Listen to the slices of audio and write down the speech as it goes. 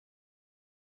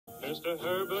Mr.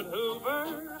 Herbert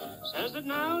Hoover says that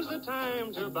now's the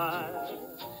time to buy.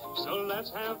 So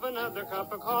let's have another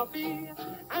cup of coffee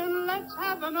and let's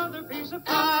have another piece of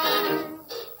pie.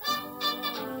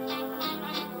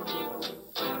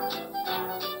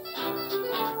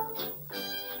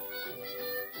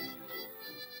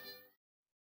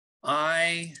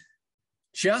 I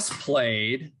just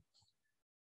played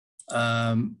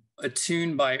a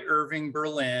tune by Irving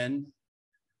Berlin,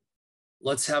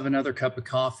 Let's Have Another Cup of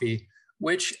Coffee,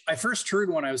 which I first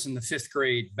heard when I was in the 5th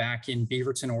grade back in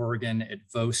Beaverton, Oregon at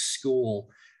Vos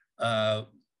School.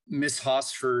 Miss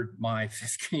Hosford, my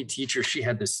 5th grade teacher, she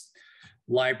had this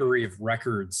library of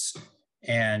records,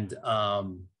 and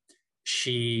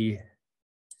she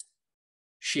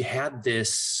had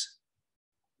this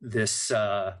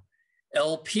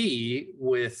LP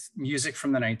with music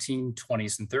from the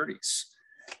 1920s and 30s.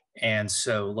 And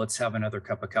so Let's Have Another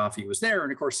Cup of Coffee was there.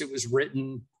 And of course it was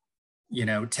written, you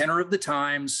know, tenor of the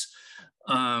times.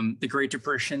 The Great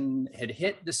Depression had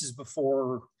hit. This is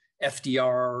before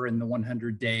FDR and the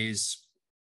 100 days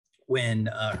when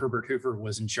Herbert Hoover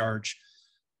was in charge.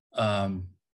 Yeah.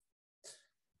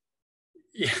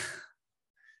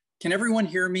 Can everyone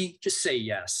hear me? Just say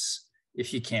yes.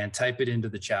 If you can, type it into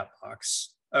the chat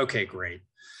box. Okay, great.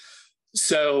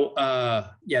 So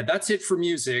yeah, that's it for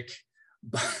music.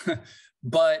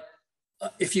 But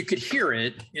if you could hear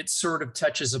it, it sort of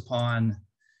touches upon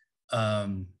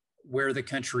where the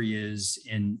country is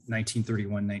in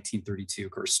 1931, 1932.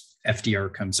 Of course,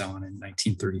 FDR comes on in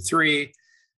 1933.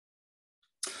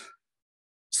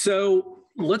 So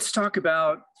let's talk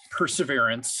about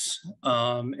perseverance.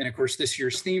 And of course, this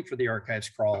year's theme for the Archives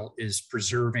Crawl is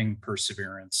preserving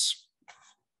perseverance.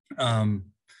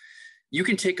 You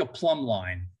can take a plumb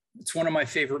line. It's one of my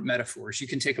favorite metaphors. You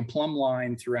can take a plumb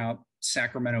line throughout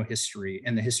Sacramento history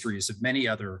and the histories of many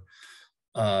other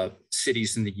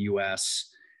cities in the US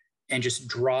and just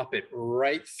drop it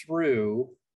right through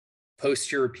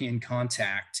post-European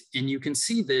contact. And you can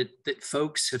see that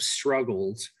folks have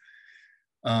struggled,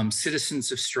 citizens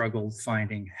have struggled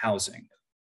finding housing,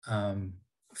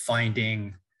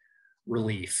 finding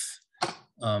relief,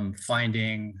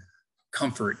 finding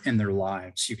comfort in their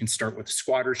lives. You can start with the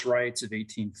squatters' rights of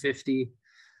 1850.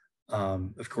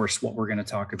 Of course, what we're going to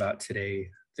talk about today,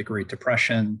 the Great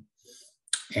Depression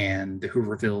and the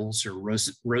Hoovervilles, or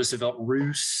Roosevelt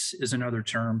Rus is another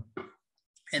term.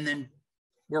 And then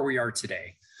where we are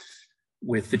today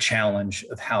with the challenge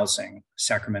of housing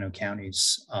Sacramento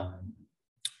County's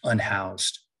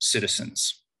unhoused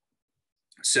citizens.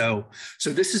 So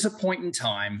this is a point in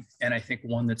time, and I think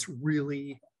one that's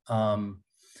really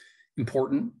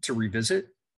important to revisit,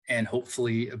 and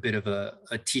hopefully a bit of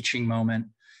a teaching moment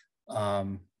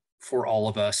for all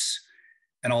of us.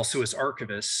 And also as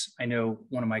archivists, I know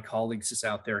one of my colleagues is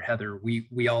out there, Heather,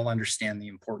 we all understand the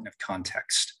importance of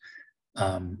context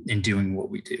in doing what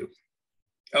we do.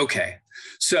 Okay,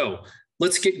 so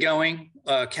let's get going.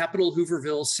 Capital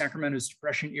Hoovervilles, Sacramento's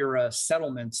Depression era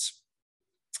settlements.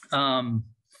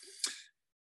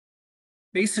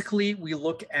 Basically, we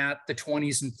look at the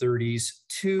 20s and 30s,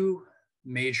 two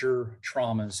major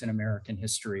traumas in American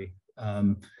history.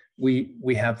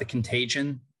 We have the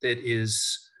contagion that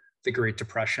is the Great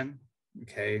Depression.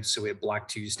 Okay, so we have Black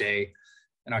Tuesday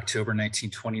in October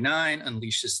 1929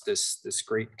 unleashes this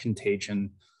great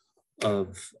contagion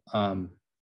of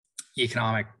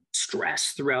economic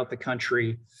stress throughout the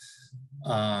country.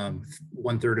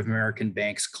 1/3 of American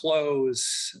banks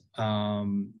close,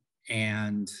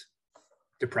 and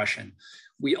depression.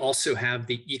 We also have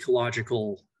the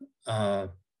ecological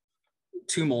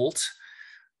tumult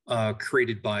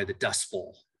created by the Dust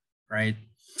Bowl, right?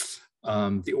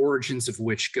 The origins of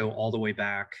which go all the way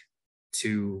back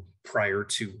to prior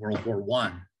to World War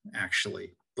I,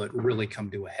 actually, but really come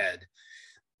to a head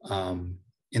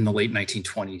in the late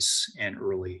 1920s and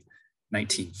early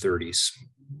 1930s.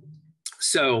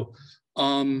 So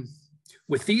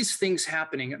with these things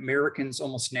happening, Americans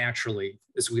almost naturally,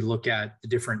 as we look at the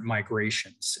different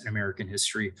migrations in American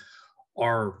history,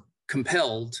 are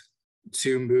compelled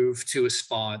to move to a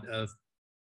spot of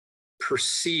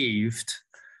perceived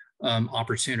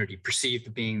opportunity,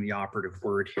 perceived being the operative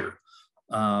word here.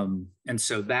 And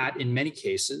so that in many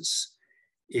cases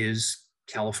is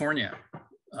California,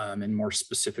 and more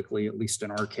specifically, at least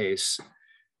in our case,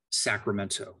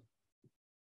 Sacramento.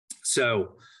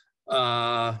 So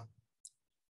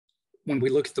when we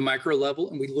look at the micro level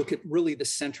and we look at really the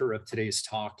center of today's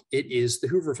talk, it is the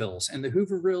Hoovervilles, and the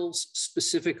Hoovervilles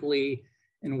specifically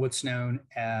in what's known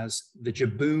as the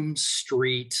Jibboom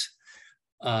Street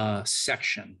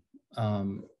section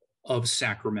of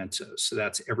Sacramento. So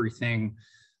that's everything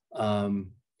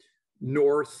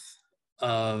north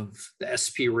of the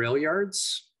SP rail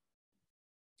yards,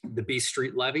 the B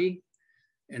Street levee,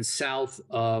 and south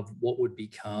of what would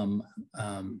become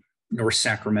North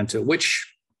Sacramento,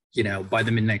 which, you know, by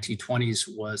the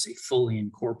mid-1920s was a fully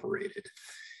incorporated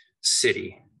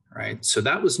city, right? So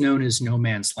that was known as no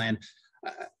man's land.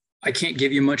 I can't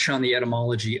give you much on the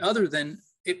etymology other than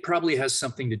it probably has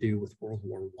something to do with World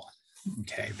War I,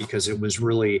 okay? Because it was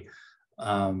really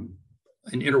an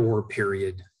interwar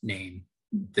period name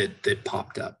that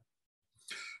popped up.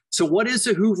 So what is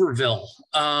a Hooverville?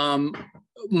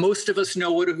 Most of us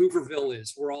know what a Hooverville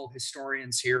is. We're all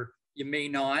historians here. You may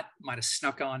not, might have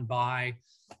snuck on by.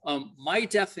 My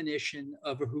definition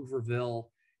of a Hooverville,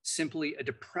 simply a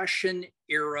Depression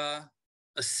era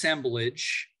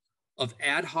assemblage of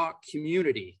ad hoc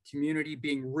community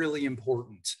being really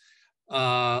important,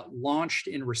 launched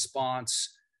in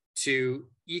response to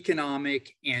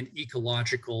economic and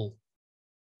ecological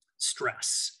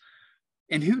stress.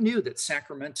 And who knew that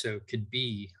Sacramento could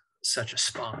be such a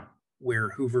spot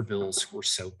where Hoovervilles were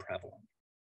so prevalent?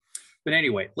 But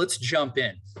anyway, let's jump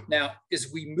in. Now,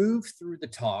 as we move through the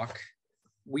talk,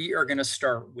 we are going to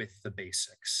start with the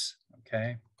basics,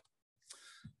 okay?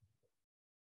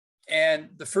 And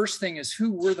the first thing is,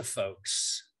 who were the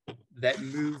folks that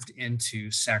moved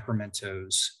into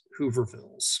Sacramento's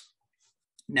Hoovervilles?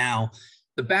 Now,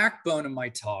 the backbone of my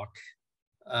talk,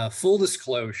 full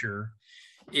disclosure,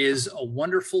 is a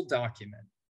wonderful document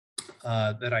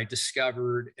that I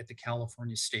discovered at the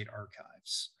California State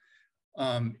Archives.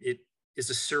 It is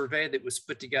a survey that was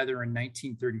put together in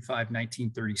 1935,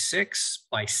 1936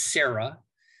 by SERA,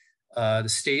 the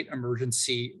State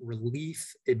Emergency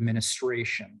Relief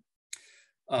Administration.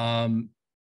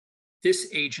 This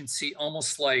agency,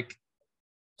 almost like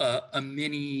a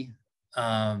mini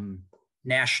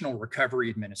National Recovery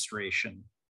Administration,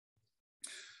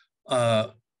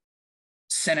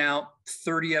 sent out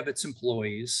 30 of its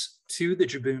employees to the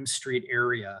Jibboom Street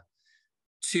area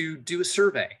to do a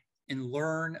survey and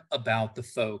learn about the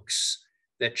folks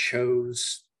that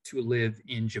chose to live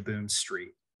in Jibboom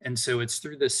Street. And so it's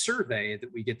through this survey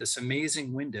that we get this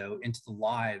amazing window into the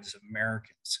lives of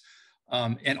Americans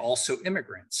and also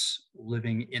immigrants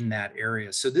living in that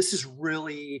area. So this is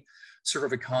really sort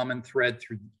of a common thread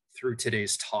through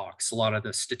today's talks. A lot of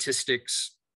the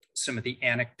statistics, some of the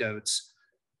anecdotes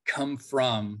come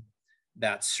from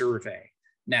that survey.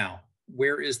 Now,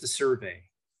 where is the survey?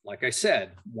 Like I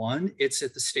said, one, it's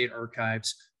at the State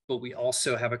Archives, but we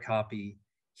also have a copy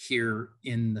here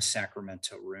in the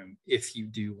Sacramento room if you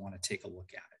do want to take a look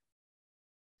at it.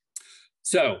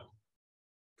 So,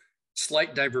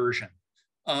 slight diversion.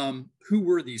 Who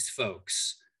were these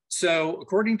folks? So,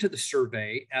 according to the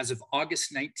survey, as of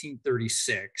August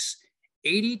 1936,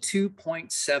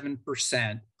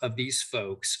 82.7% of these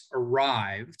folks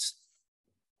arrived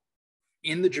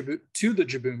to the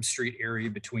Jibboom Street area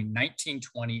between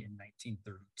 1920 and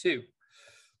 1932.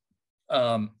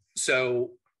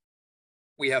 So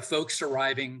we have folks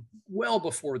arriving well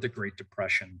before the Great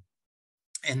Depression,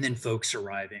 and then folks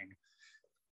arriving,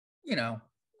 you know,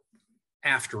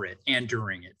 after it and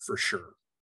during it for sure.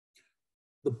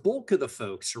 The bulk of the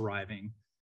folks arriving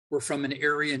were from an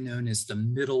area known as the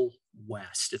Middle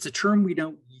West. It's a term we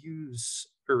don't use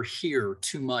or hear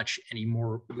too much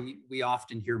anymore. We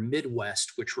often hear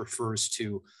Midwest, which refers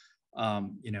to,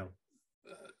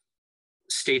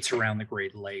 states around the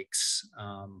Great Lakes,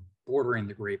 bordering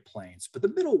the Great Plains. But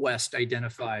the Middle West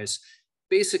identifies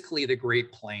basically the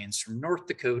Great Plains from North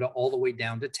Dakota all the way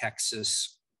down to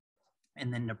Texas,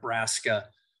 and then Nebraska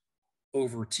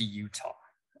over to Utah.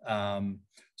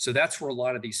 So that's where a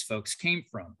lot of these folks came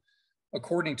from,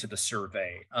 according to the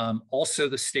survey. Also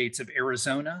the states of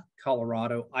Arizona,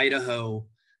 Colorado, Idaho,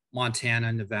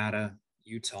 Montana, Nevada,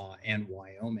 Utah, and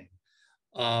Wyoming.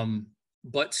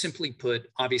 But simply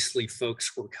put, obviously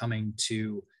folks were coming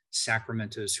to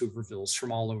Sacramento's Hoovervilles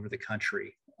from all over the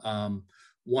country.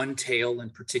 One tale in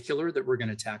particular that we're going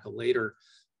to tackle later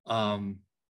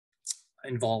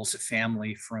involves a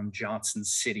family from Johnson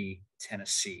City,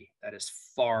 Tennessee. That is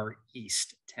far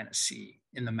east Tennessee,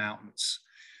 in the mountains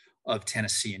of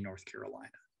Tennessee and North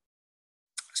Carolina.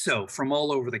 So from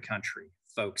all over the country,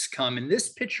 folks come. And this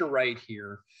picture right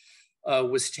here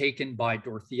was taken by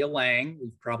Dorothea Lange.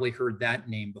 We've probably heard that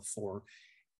name before.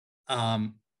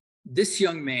 This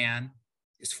young man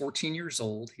is 14 years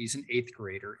old. He's an 8th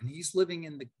grader, and he's living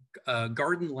in the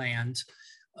Gardenland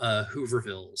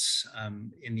Hoovervilles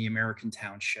in the American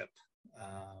Township,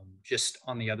 just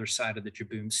on the other side of the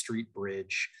Jibboom Street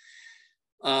Bridge.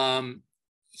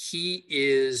 He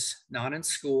is not in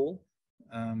school,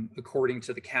 according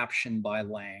to the caption by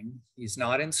Lange. He's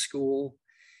not in school.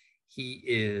 He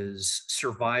is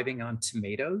surviving on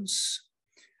tomatoes.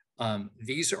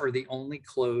 These are the only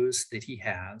clothes that he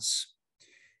has.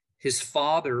 His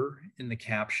father in the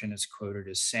caption is quoted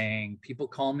as saying, "People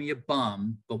call me a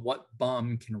bum, but what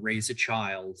bum can raise a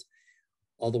child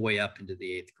all the way up into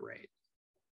the 8th grade?"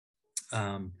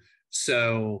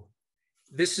 So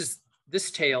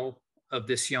this tale of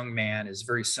this young man is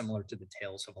very similar to the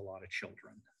tales of a lot of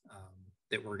children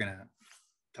that we're going to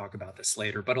talk about this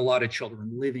later, but a lot of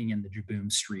children living in the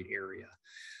Jibboom Street area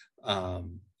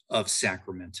of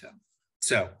Sacramento.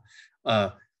 So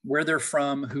where they're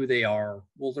from, who they are,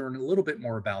 we'll learn a little bit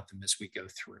more about them as we go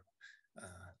through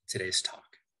today's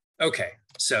talk. Okay,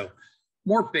 so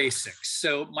more basics.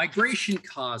 So migration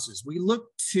causes, we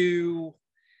look to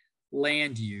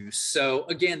land use. So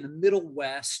again, the Middle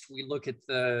West, we look at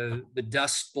the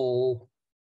Dust Bowl.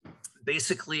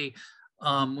 Basically,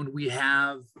 when we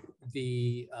have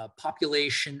the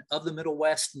population of the Middle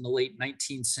West in the late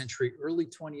 19th century, early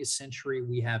 20th century,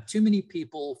 we have too many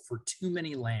people for too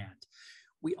many land.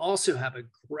 We also have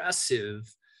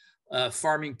aggressive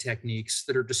farming techniques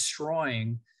that are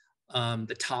destroying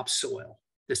the topsoil,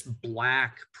 this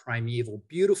black, primeval,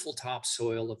 beautiful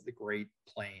topsoil of the Great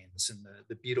Plains and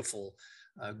the beautiful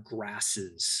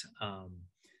grasses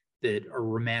that are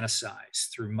romanticized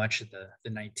through much of the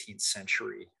 19th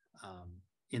century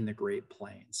in the Great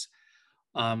Plains.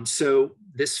 So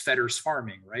this fetters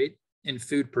farming, right? In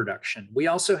food production. We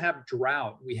also have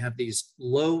drought. We have these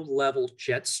low-level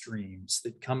jet streams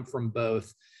that come from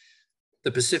both the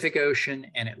Pacific Ocean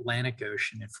and Atlantic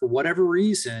Ocean. And for whatever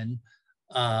reason,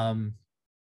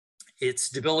 it's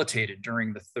debilitated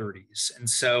during the 30s. And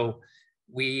so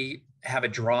we have a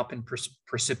drop in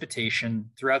precipitation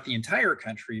throughout the entire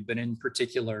country, but in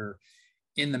particular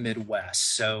in the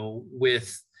Midwest. So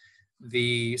with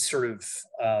the sort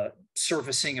of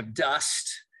surfacing of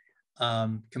dust,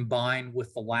 combined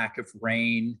with the lack of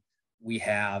rain, we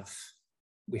have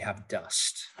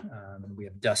dust. We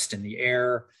have dust in the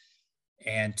air.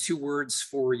 And 2 words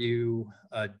for you,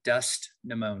 dust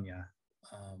pneumonia,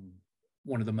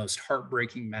 one of the most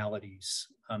heartbreaking maladies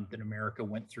that America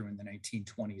went through in the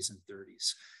 1920s and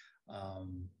 30s.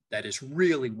 That is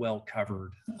really well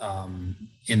covered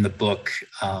in the book,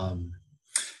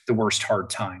 The Worst Hard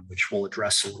Time, which we'll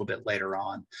address a little bit later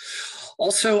on.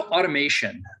 Also,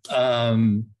 automation.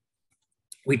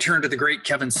 We turn to the great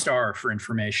Kevin Starr for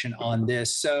information on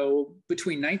this. So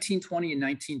between 1920 and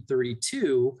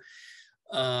 1932,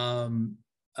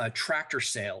 tractor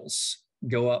sales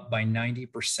go up by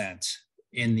 90%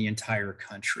 in the entire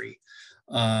country.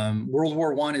 World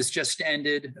War I has just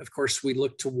ended. Of course, we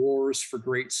look to wars for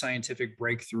great scientific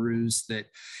breakthroughs that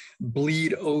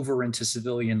bleed over into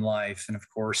civilian life. And of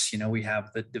course, we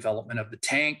have the development of the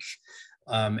tank,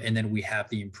 and then we have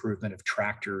the improvement of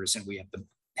tractors, and we have the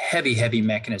heavy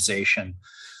mechanization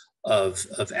of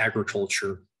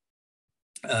agriculture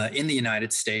in the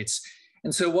United States.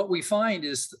 And so what we find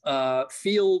is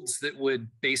fields that would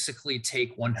basically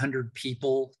take 100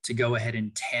 people to go ahead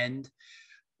and tend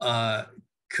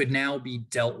could now be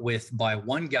dealt with by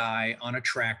one guy on a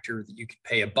tractor that you could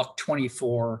pay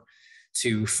 $1.24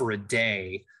 to for a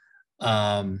day,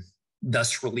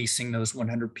 thus releasing those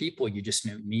 100 people. You just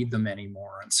don't need them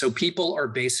anymore. And so people are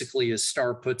basically, as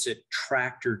Starr puts it,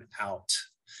 tractored out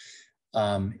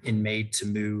and made to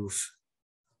move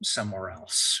somewhere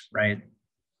else, right?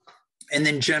 And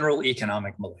then general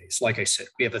economic malaise. Like I said,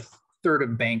 we have 1/3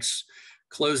 of banks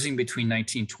closing between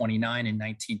 1929 and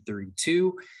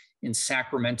 1932. In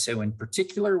Sacramento in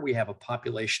particular, we have a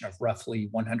population of roughly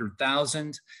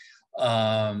 100,000,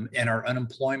 and our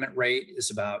unemployment rate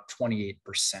is about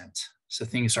 28%. So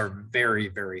things are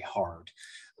very hard,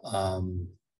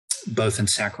 both in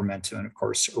Sacramento and of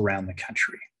course around the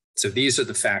country. So these are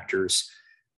the factors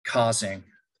causing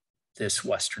this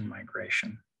Western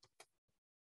migration.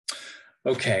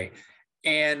 Okay,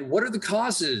 and what are the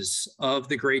causes of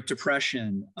the Great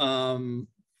Depression?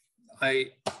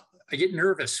 I get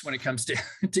nervous when it comes to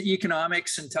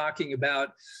economics and talking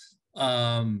about,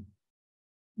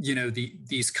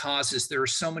 these causes. There are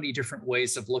so many different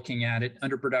ways of looking at it: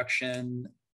 underproduction,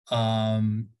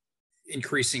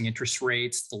 increasing interest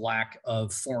rates, the lack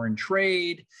of foreign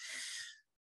trade.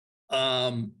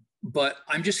 But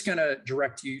I'm just going to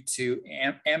direct you to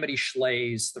Amity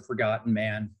Schleye's The Forgotten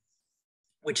Man,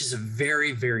 which is a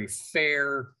very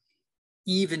fair,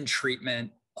 even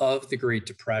treatment of the Great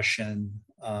Depression.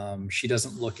 She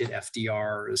doesn't look at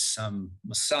FDR as some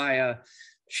messiah.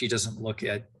 She doesn't look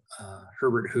at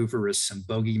Herbert Hoover as some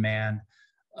bogeyman.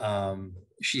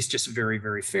 She's just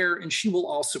very fair. And she will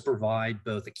also provide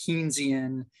both a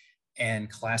Keynesian and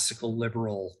classical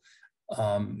liberal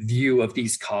view of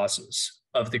these causes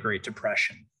of the Great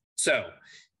Depression. So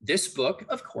this book,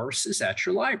 of course, is at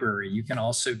your library. You can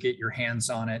also get your hands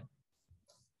on it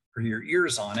or your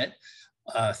ears on it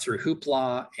through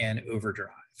Hoopla and Overdrive.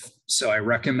 So I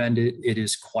recommend it. It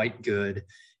is quite good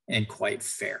and quite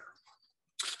fair.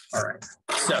 All right,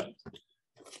 so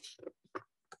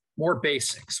more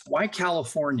basics. Why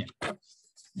California?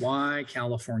 Why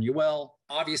California? Well,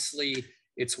 obviously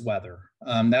it's weather.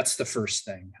 That's the first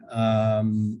thing.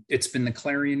 It's been the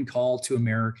clarion call to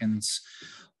Americans,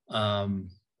 since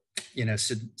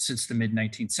the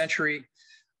mid-19th century.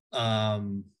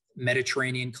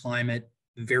 Mediterranean climate,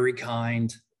 very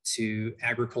kind to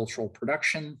agricultural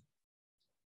production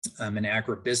and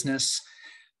agribusiness.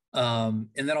 And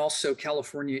then also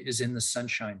California is in the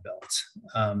Sunshine Belt,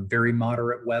 very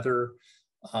moderate weather.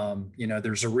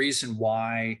 There's a reason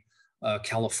why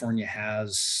California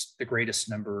has the greatest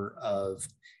number of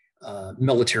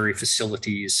military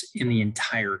facilities in the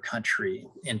entire country,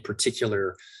 in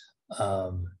particular,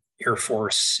 Air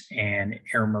Force and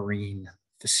Air Marine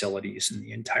facilities in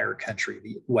the entire country.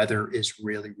 The weather is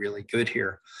really, really good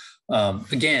here.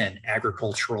 Again,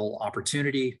 agricultural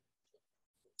opportunity.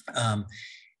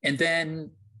 And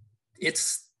then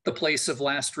it's the place of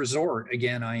last resort.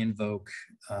 Again, I invoke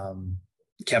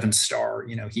Kevin Starr.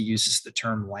 He uses the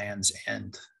term Land's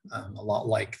End, a lot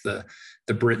like the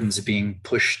Britons being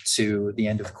pushed to the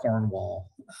end of Cornwall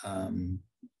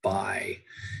by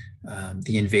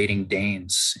the invading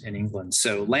Danes in England.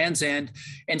 So Land's End.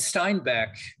 And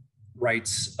Steinbeck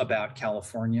writes about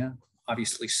California,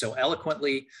 obviously so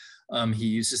eloquently. He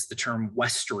uses the term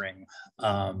westering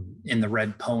in The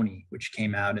Red Pony, which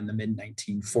came out in the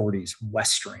mid-1940s,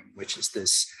 westering, which is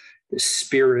this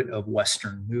spirit of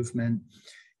Western movement.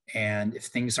 And if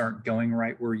things aren't going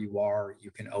right where you are, you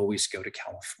can always go to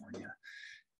California.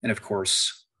 And of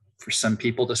course, for some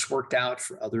people, this worked out.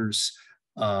 For others,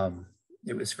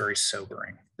 it was very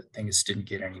sobering that things didn't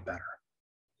get any better.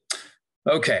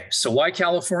 Okay, so why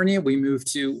California? We move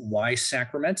to why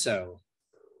Sacramento.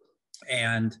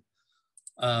 And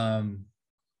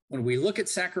when we look at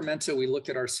Sacramento, we look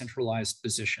at our centralized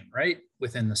position, right,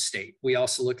 within the state. We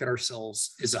also look at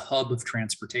ourselves as a hub of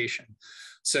transportation.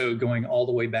 So going all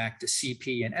the way back to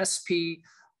CP and SP,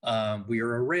 we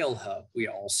are a rail hub. We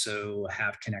also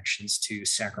have connections to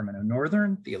Sacramento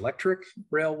Northern, the electric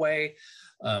railway,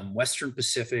 Western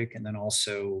Pacific, and then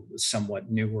also somewhat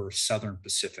newer Southern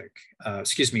Pacific,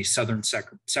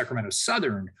 Sacramento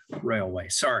Southern Railway,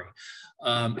 sorry.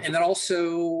 And then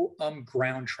also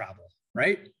ground travel,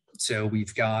 right? So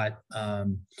we've got a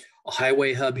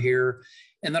highway hub here,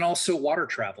 and then also water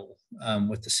travel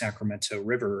with the Sacramento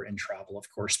River and travel, of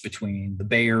course, between the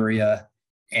Bay Area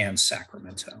and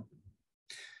Sacramento.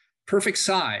 Perfect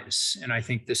size, and I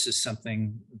think this is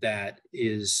something that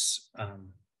is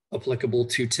applicable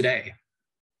to today.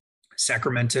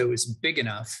 Sacramento is big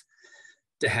enough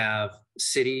to have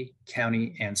city,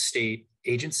 county, and state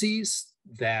agencies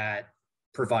that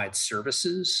provide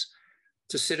services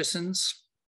to citizens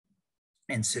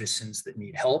and citizens that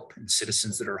need help and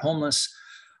citizens that are homeless,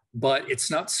 but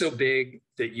it's not so big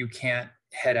that you can't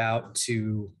head out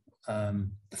to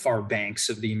the far banks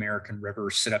of the American River,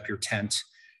 set up your tent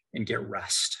and get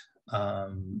rest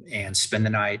and spend the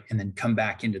night, and then come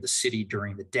back into the city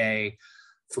during the day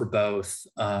for both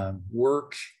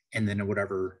work and then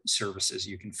whatever services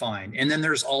you can find. And then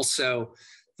there's also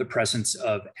the presence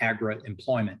of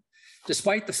agri-employment.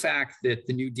 Despite the fact that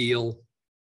the New Deal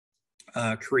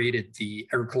created the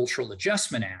Agricultural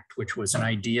Adjustment Act, which was an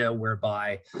idea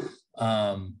whereby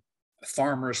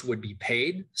farmers would be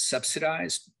paid,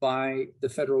 subsidized by the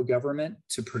federal government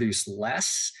to produce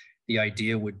less. The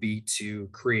idea would be to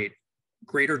create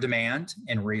greater demand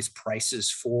and raise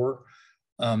prices for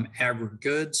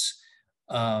agri-goods,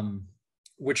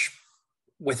 which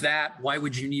with that, why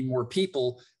would you need more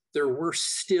people? There were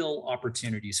still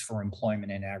opportunities for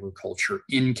employment in agriculture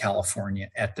in California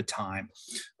at the time,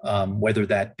 whether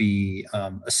that be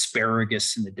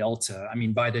asparagus in the Delta. I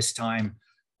mean, by this time,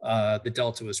 the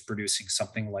Delta was producing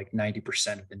something like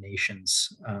 90% of the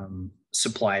nation's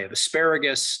supply of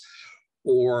asparagus,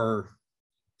 or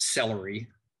celery,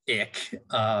 ick,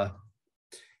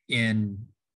 in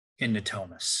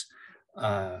Natomas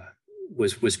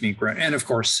was being grown, and of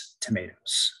course,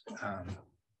 tomatoes.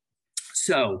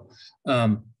 So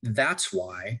that's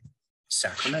why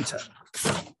Sacramento.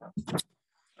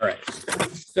 All right,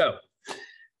 so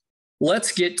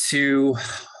let's get to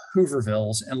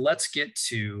Hoovervilles and let's get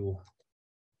to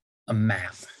a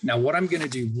map. Now, what I'm going to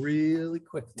do really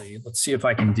quickly, let's see if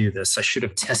I can do this. I should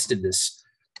have tested this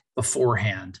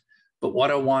beforehand, but what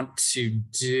I want to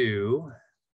do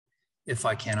if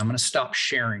I can. I'm going to stop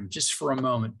sharing just for a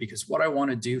moment, because what I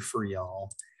want to do for y'all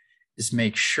is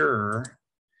make sure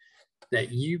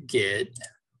that you get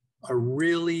a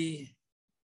really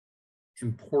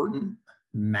important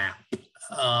map.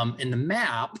 And the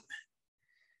map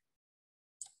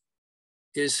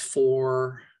is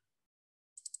for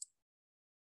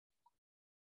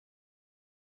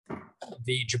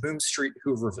the Jibboom Street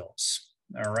Hoovervilles.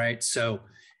 All right, so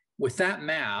with that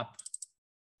map,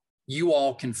 you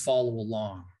all can follow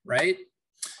along, right?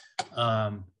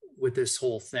 With this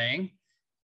whole thing.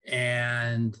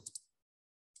 And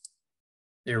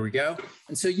there we go.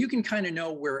 And so you can kind of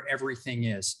know where everything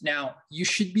is. Now, you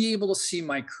should be able to see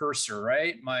my cursor,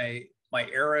 right? My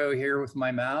arrow here with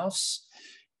my mouse.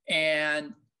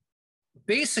 And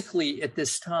basically at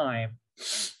this time,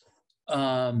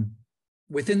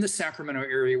 within the Sacramento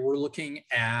area, we're looking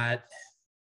at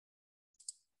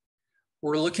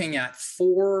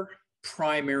 4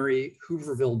 primary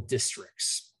Hooverville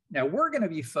districts. Now we're going to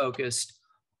be focused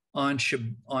on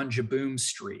Jibboom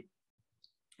Street,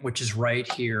 which is right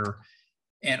here,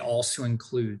 and also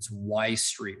includes Y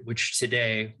Street, which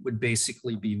today would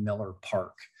basically be Miller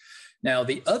Park. Now,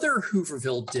 the other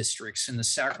Hooverville districts in the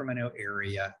Sacramento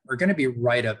area are going to be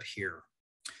right up here.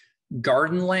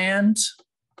 Gardenland,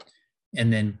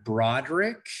 and then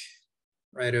Broderick,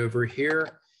 right over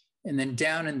here, and then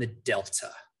down in the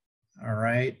Delta, all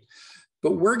right?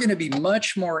 But we're going to be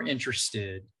much more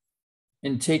interested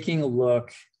in taking a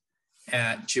look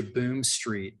at Jibboom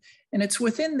Street. And it's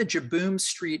within the Jibboom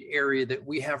Street area that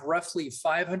we have roughly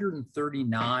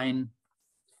 539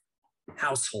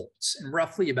 households and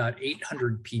roughly about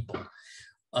 800 people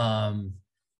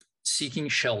seeking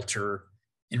shelter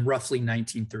in roughly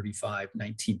 1935,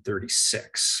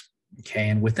 1936. Okay,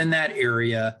 and within that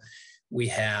area, we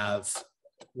have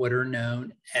what are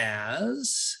known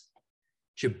as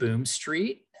Jibboom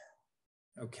Street,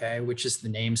 okay, which is the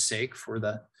namesake for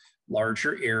the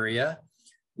larger area.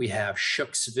 We have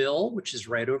Shooksville, which is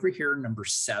right over here, number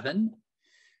 7.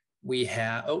 We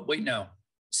have, oh, wait, no.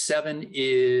 7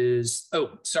 is,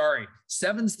 oh, sorry.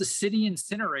 7's the city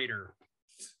incinerator,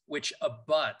 which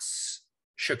abuts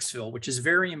Shooksville, which is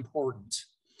very important.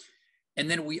 And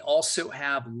then we also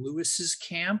have Lewis's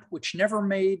Camp, which never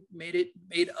made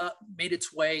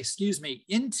its way,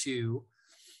 into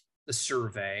the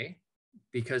survey,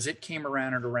 because it came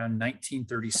around at around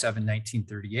 1937,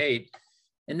 1938.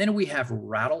 And then we have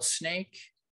Rattlesnake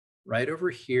right over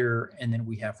here. And then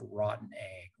we have Rotten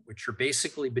Egg, which are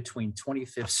basically between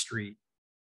 25th Street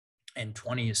and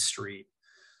 20th Street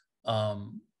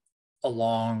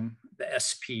along the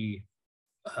SP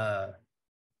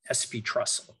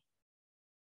Trestle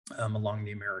along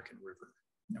the American River,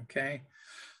 okay?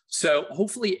 So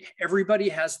hopefully everybody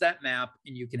has that map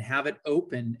and you can have it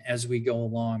open as we go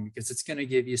along, because it's gonna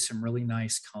give you some really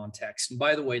nice context. And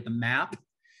by the way, the map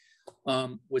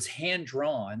was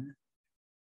hand-drawn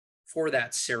for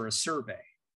that SERA survey.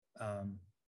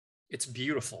 It's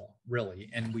beautiful, really.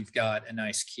 And we've got a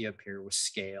nice key up here with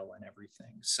scale and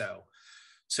everything. So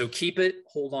keep it,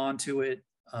 hold on to it.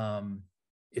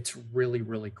 It's really,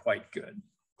 really quite good.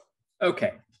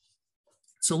 Okay,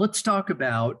 so let's talk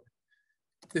about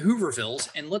the Hoovervilles,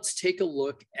 and let's take a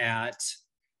look at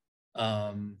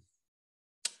Jibboom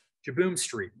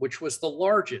Street, which was the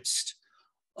largest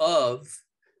of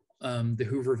the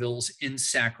Hoovervilles in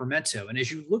Sacramento. And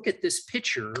as you look at this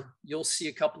picture, you'll see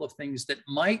a couple of things that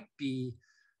might be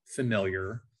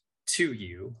familiar to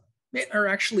you, or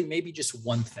actually maybe just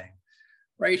one thing.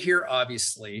 Right here,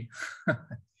 obviously,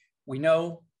 we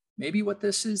know maybe what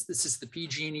this is. This is the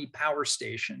PG&E power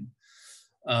station,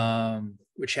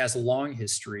 which has a long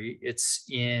history. It's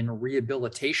in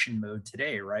rehabilitation mode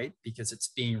today, right? Because it's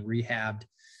being rehabbed,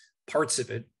 parts of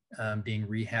it being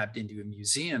rehabbed into a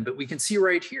museum. But we can see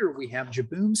right here, we have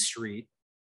Jibboom Street.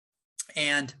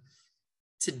 And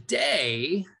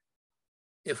today,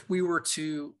 if we were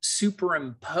to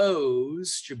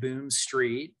superimpose Jibboom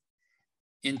Street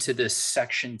into this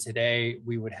section today,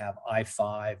 we would have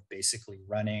I-5 basically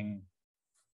running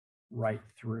right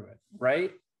through it,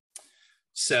 right?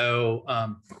 So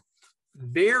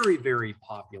very, very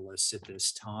populous at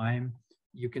this time.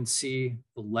 You can see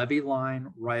the levee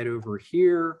line right over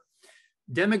here.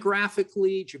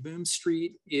 Demographically, Jibboom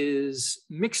Street is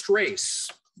mixed race,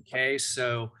 okay?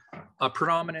 So a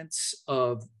predominance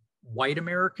of white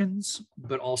Americans,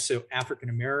 but also African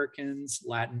Americans,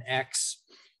 Latinx,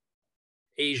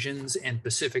 Asians, and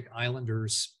Pacific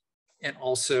Islanders, and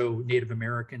also Native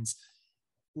Americans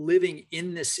living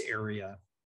in this area.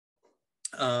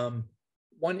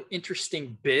 One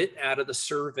interesting bit out of the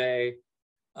survey,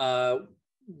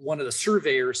 one of the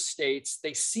surveyors states,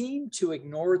 they seem to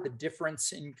ignore the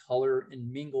difference in color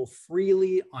and mingle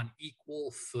freely on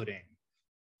equal footing,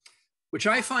 which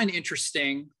I find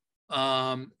interesting.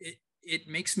 It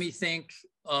makes me think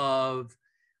of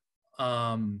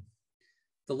the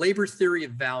labor theory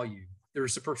of value.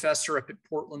 There's a professor up at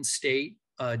Portland State,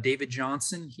 David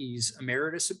Johnson. He's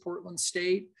emeritus at Portland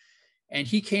State. And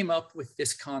he came up with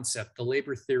this concept, the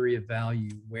labor theory of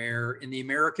value, where in the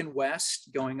American West,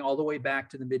 going all the way back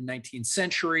to the mid-19th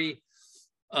century,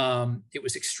 it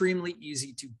was extremely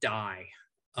easy to die.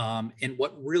 And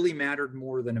what really mattered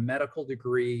more than a medical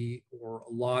degree or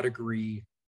a law degree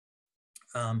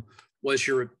was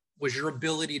your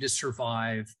ability to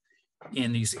survive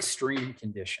in these extreme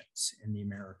conditions in the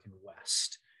American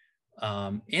West,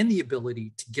 and the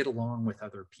ability to get along with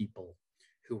other people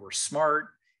who were smart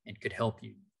and could help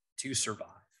you to survive.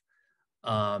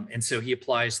 And so he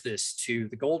applies this to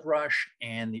the gold rush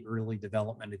and the early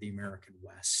development of the American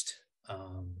West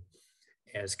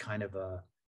as kind of a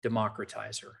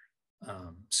democratizer.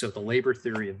 So the labor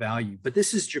theory of value, but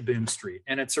this is Jibboom Street,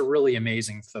 and it's a really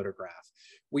amazing photograph.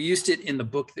 We used it in the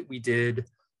book that we did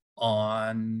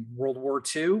on World War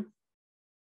II.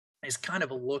 It's kind of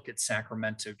a look at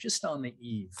Sacramento just on the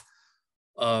eve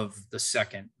of the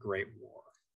Second Great War,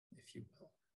 if you will.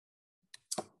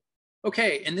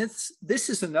 Okay, and this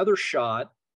is another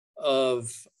shot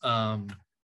of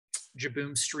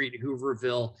Jibboom Street,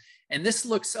 Hooverville, and this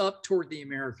looks up toward the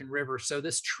American River. So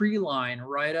this tree line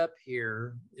right up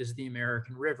here is the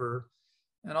American River,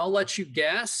 and I'll let you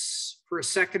guess for a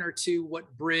second or two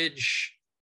what bridge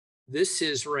this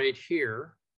is right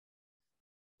here.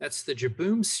 That's the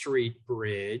Jibboom Street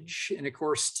Bridge. And of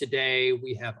course, today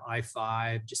we have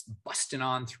I-5 just busting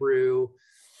on through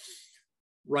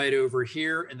right over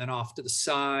here. And then off to the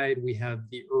side, we have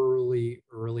the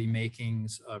early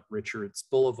makings of Richards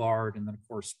Boulevard. And then of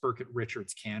course, Burkett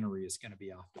Richards Cannery is going to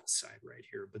be off to the side right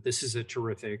here. But this is a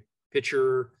terrific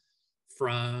picture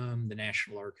from the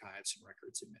National Archives and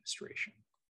Records Administration.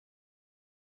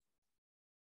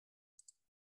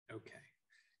 Okay.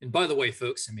 And by the way,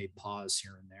 folks, I may pause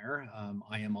here and there.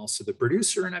 I am also the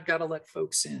producer and I've got to let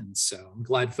folks in. So I'm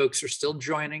glad folks are still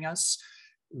joining us.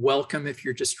 Welcome if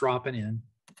you're just dropping in.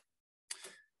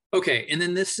 Okay, and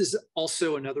then this is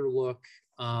also another look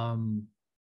of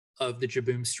the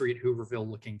Jibboom Street, Hooverville,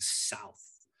 looking south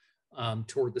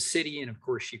toward the city. And of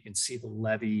course, you can see the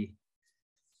levee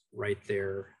right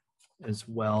there as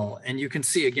well. And you can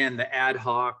see, again, the ad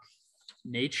hoc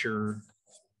nature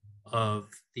of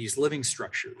these living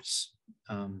structures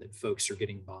that folks are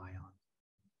getting by on.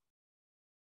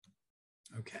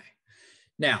 Okay,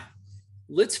 now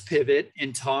let's pivot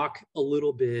and talk a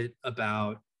little bit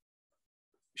about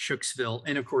Shooksville.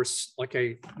 And of course, like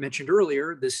I mentioned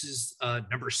earlier, this is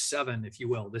number 7, if you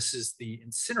will. This is the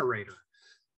incinerator,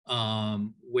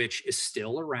 which is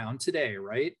still around today,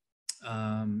 right?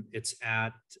 It's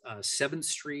at 7th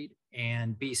Street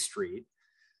and B Street.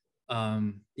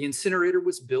 The incinerator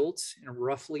was built in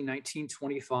roughly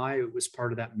 1925. It was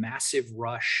part of that massive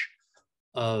rush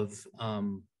of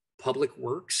public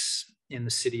works in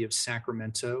the city of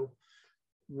Sacramento,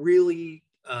 really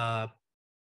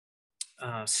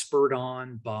spurred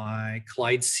on by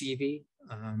Clyde Seavey,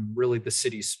 really the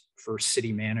city's first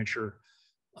city manager,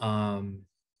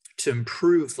 to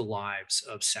improve the lives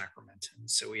of Sacramentans.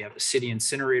 So we have the city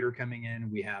incinerator coming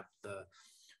in, we have the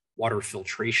water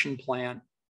filtration plant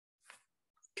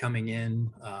coming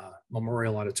in,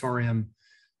 Memorial Auditorium,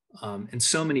 and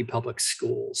so many public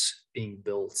schools being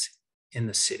built in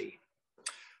the city.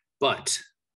 But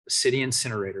the city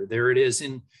incinerator, there it is.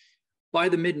 And by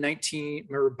the late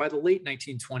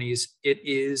 1920s, it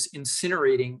is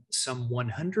incinerating some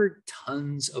 100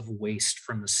 tons of waste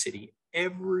from the city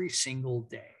every single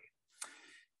day.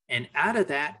 And out of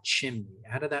that chimney,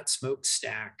 out of that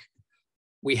smokestack,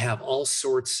 we have all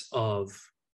sorts of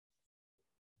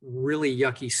really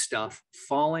yucky stuff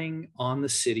falling on the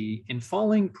city and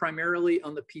falling primarily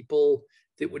on the people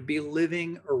that would be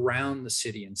living around the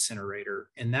city incinerator.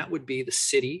 And that would be the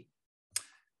city,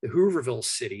 the Hooverville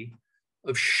city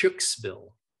of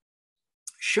Shooksville.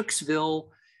 Shooksville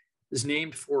is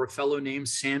named for a fellow named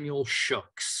Samuel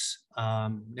Shooks,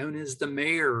 known as the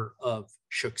mayor of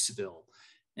Shooksville,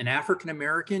 an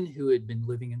African-American who had been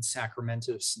living in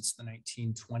Sacramento since the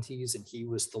 1920s, and he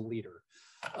was the leader.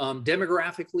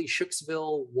 Demographically,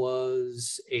 Shooksville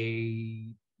was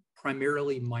a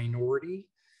primarily minority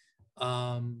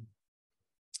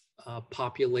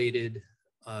populated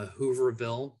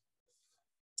Hooverville,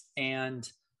 and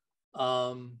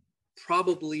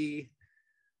probably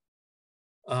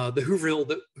the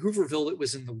Hooverville that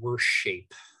was in the worst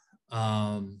shape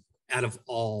out of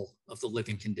all of the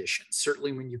living conditions.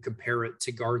 Certainly when you compare it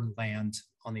to Gardenland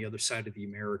on the other side of the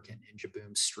American in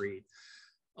Jibboom Street,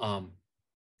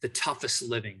 the toughest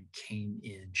living came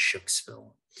in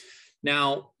Shooksville.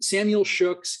 Now, Samuel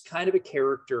Shooks, kind of a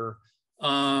character,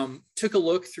 took a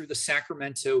look through the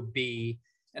Sacramento Bee,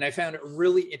 and I found a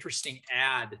really interesting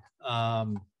ad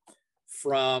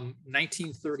from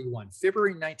 1931,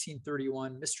 February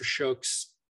 1931. Mr.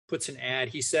 Shooks puts an ad.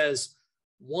 He says,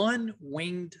 "One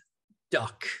winged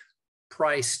duck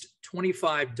priced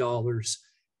 $25,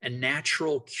 a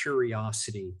natural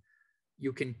curiosity.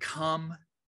 You can come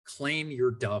claim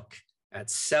your duck at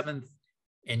 7th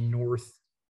and North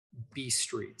B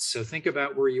Streets." So think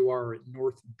about where you are at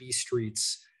North B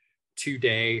Streets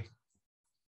today.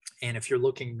 And if you're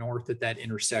looking north at that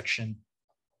intersection,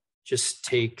 just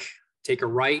take a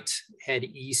right, head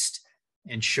east,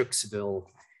 and Shooksville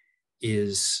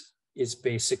is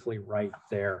basically right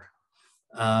there.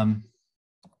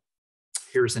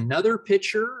 Here's another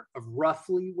picture of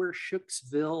roughly where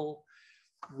Shooksville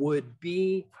would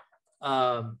be.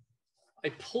 I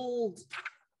pulled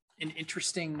an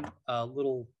interesting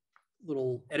little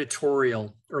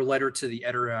editorial or letter to the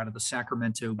editor out of the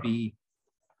Sacramento Bee.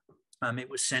 It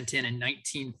was sent in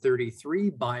 1933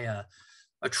 by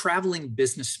a traveling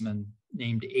businessman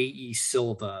named A.E.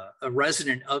 Silva, a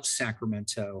resident of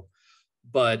Sacramento.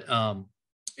 But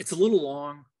it's a little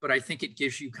long, but I think it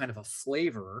gives you kind of a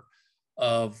flavor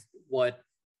of what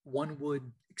one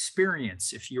would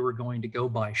experience if you were going to go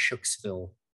by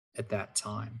Shooksville at that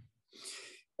time.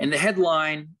 And the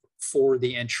headline for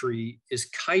the entry is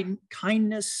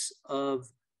 "Kindness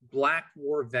of Black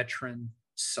War Veteran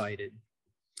Cited."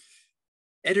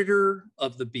 Editor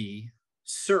of the Bee,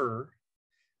 "Sir,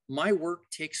 my work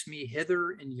takes me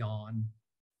hither and yon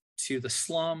to the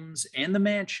slums and the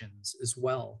mansions as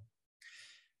well.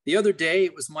 The other day,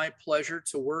 it was my pleasure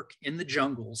to work in the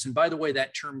jungles." And by the way,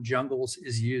 that term jungles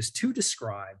is used to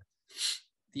describe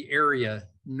the area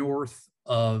north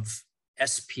of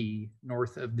SP,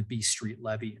 north of the B Street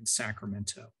levee in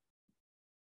Sacramento.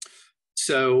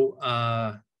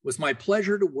 So was my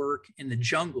pleasure to work in the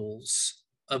jungles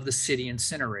of the city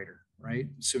incinerator, right?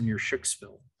 So near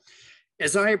Shooksville.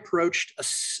 As I approached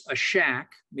a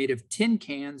shack made of tin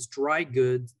cans, dry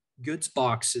goods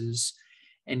boxes,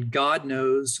 and God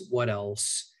knows what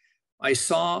else, I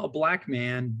saw a Black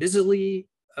man busily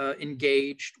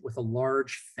engaged with a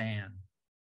large fan.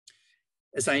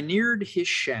 As I neared his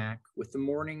shack with the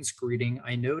morning's greeting,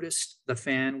 I noticed the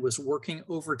fan was working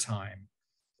overtime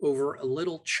over a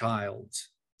little child,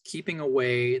 keeping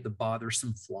away the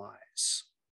bothersome flies.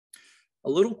 A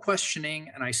little questioning,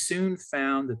 and I soon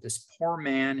found that this poor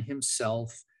man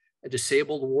himself, a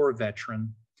disabled war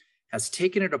veteran, has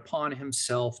taken it upon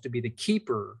himself to be the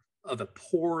keeper of a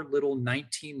poor little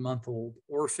 19-month-old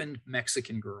orphaned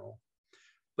Mexican girl,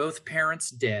 both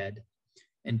parents dead,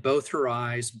 and both her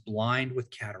eyes blind with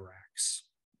cataracts.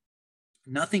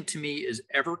 Nothing to me is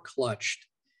ever clutched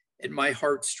at my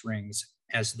heartstrings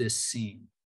as this scene.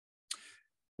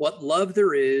 What love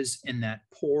there is in that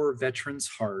poor veteran's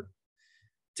heart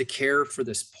to care for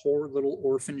this poor little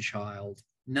orphan child,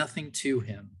 nothing to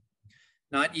him,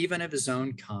 not even of his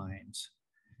own kind.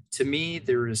 To me,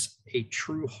 there is a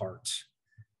true heart.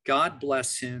 God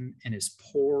bless him and his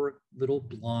poor little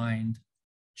blind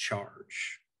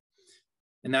charge.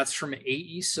 And that's from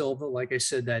A.E. Silva, like I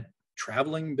said, that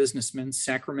traveling businessman,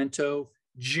 Sacramento,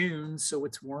 June, so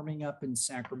it's warming up in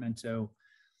Sacramento,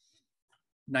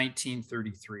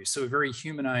 1933. So a very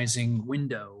humanizing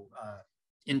window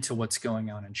into what's going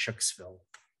on in Shooksville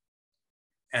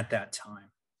at that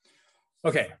time.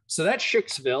 Okay, so that's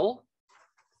Shooksville.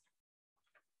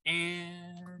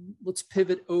 And let's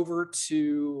pivot over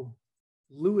to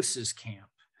Lewis's camp.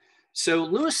 So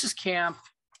Lewis's camp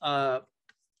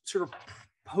sort of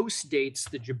post-dates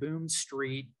the Jibboom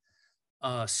Street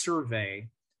survey,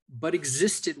 but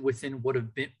existed within what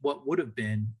would have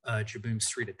been Jibboom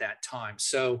Street at that time.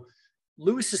 So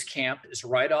Lewis's camp is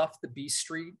right off the B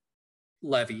Street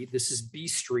levee. This is B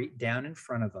Street down in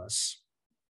front of us,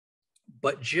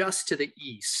 but just to the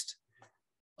east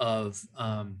of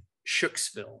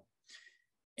Shooksville.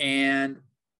 And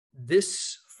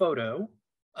this photo,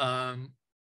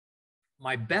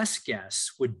 my best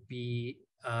guess would be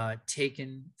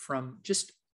taken from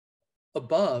just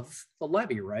above the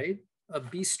levee, right,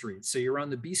 of B Street. So you're on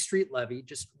the B Street levee,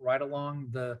 just right along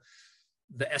the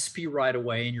SP right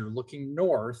away, and you're looking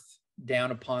north down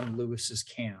upon Lewis's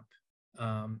camp.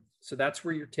 So that's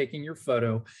where you're taking your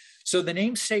photo. So the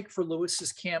namesake for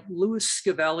Lewis's camp, Louis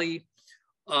Scavelli,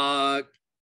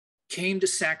 came to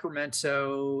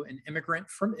Sacramento, an immigrant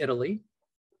from Italy.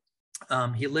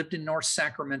 He lived in North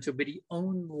Sacramento, but he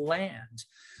owned land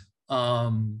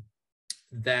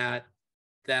that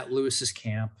Lewis's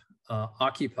camp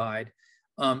occupied.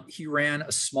 He ran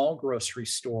a small grocery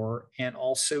store and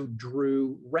also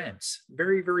drew rent,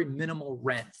 very, very minimal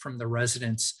rent from the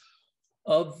residents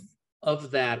of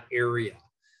that area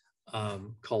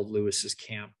called Lewis's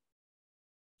camp.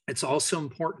 It's also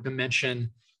important to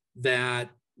mention that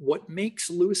what makes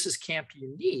Lewis's camp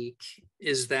unique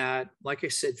is that, like I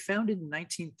said, founded in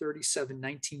 1937,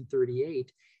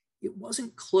 1938, it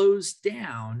wasn't closed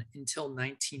down until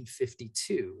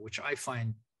 1952, which I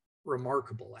find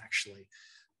remarkable, actually.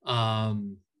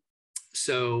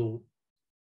 So,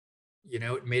 you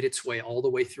know, it made its way all the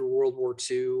way through World War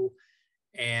II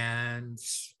and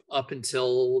up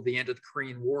until the end of the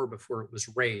Korean War, before it was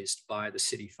razed by the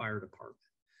city fire department,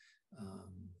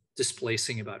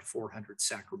 displacing about 400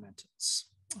 Sacramentans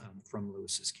from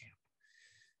Lewis's camp.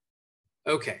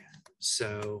 Okay,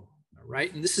 so, all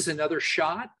right, and this is another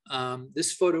shot.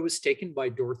 This photo was taken by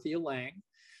Dorothea Lang.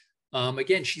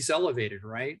 Again, she's elevated,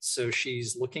 right? So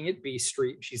she's looking at B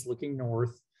Street, she's looking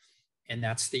north, and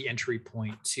that's the entry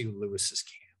point to Lewis's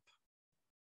camp.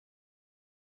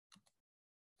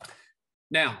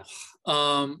 Now,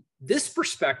 this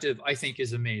perspective, I think,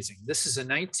 is amazing. This is a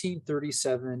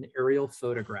 1937 aerial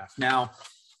photograph. Now,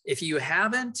 if you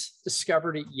haven't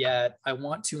discovered it yet, I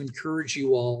want to encourage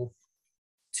you all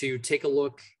to take a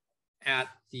look at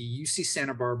the UC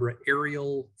Santa Barbara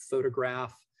aerial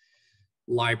photograph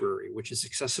library, which is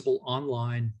accessible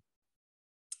online.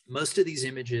 Most of these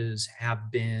images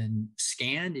have been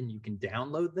scanned and you can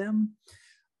download them.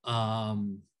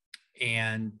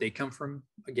 And they come from,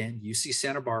 again, UC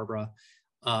Santa Barbara.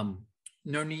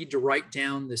 No need to write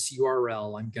down this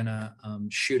URL. I'm gonna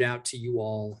shoot out to you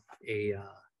all the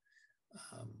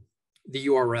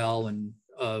URL and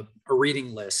a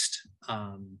reading list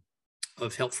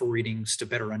of helpful readings to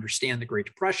better understand the Great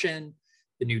Depression,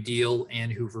 the New Deal,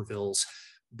 and Hoovervilles.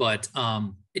 But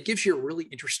it gives you a really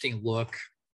interesting look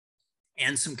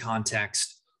and some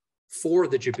context for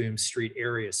the Jibboom Street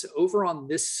area. So over on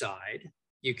this side,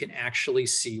 you can actually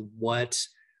see what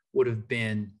would have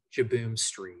been Jibboom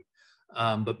Street.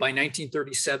 But by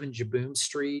 1937, Jibboom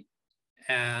Street,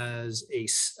 as a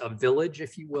village,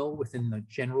 if you will, within the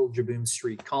general Jibboom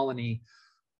Street colony,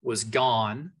 was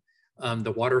gone.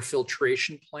 The water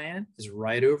filtration plant is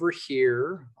right over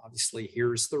here. Obviously,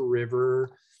 here's the river.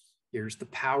 Here's the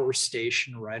power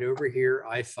station right over here,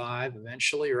 I-5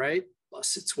 eventually, right?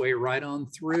 Busts its way right on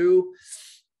through.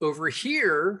 Over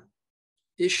here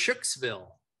is Shooksville.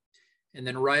 And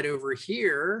then right over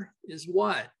here is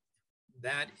what?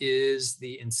 That is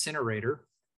the incinerator.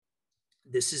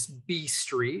 This is B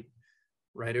Street,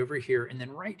 right over here. And then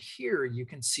right here, you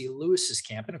can see Lewis's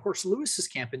camp. And of course, Lewis's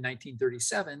camp in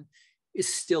 1937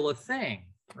 is still a thing,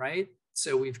 right?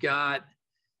 So we've got,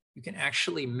 you can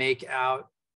actually make out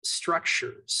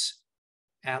structures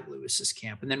at Lewis's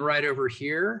camp. And then right over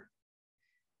here,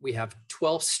 we have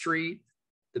 12th Street,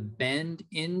 the bend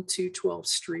into 12th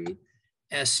Street,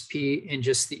 SP, and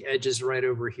just the edges right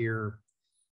over here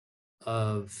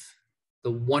of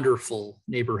the wonderful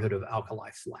neighborhood of Alkali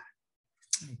Flat.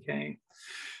 Okay,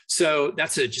 so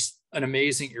that's just an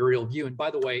amazing aerial view. And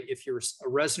by the way, if you're a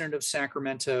resident of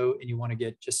Sacramento and you want to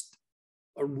get just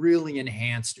a really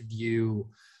enhanced view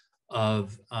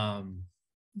of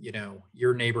you know,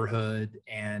 your neighborhood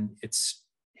and its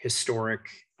historic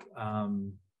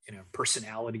you know,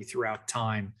 personality throughout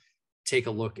time, take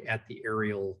a look at the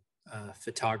aerial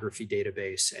photography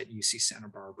database at UC Santa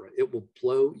Barbara. It will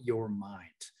blow your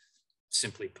mind,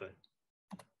 simply put.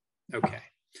 Okay,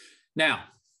 now,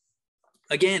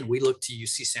 again, we look to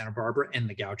UC Santa Barbara and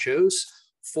the Gauchos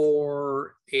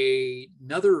for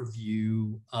another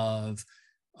view of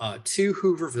two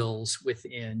Hoovervilles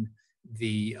within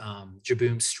the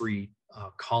Jibboom Street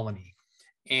colony.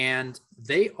 And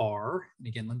they are, and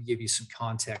again, let me give you some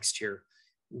context here.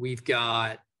 We've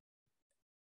got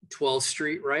 12th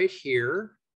Street right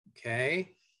here,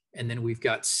 okay? And then we've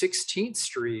got 16th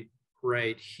Street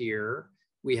right here.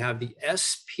 We have the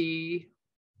SP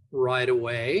right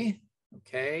away,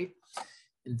 okay?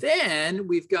 And then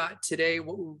we've got today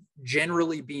what will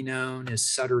generally be known as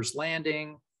Sutter's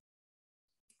Landing.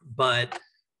 But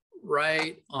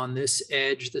right on this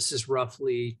edge, this is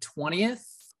roughly 20th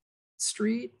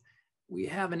Street, we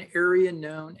have an area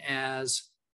known as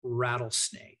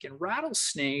Rattlesnake. And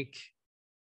Rattlesnake,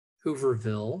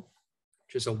 Hooverville,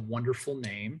 which is a wonderful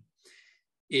name,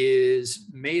 is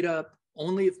made up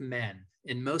only of men,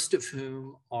 and most of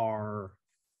whom are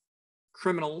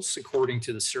criminals, according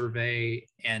to the survey,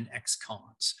 and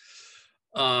ex-cons.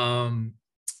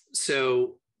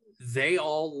 So they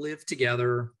all live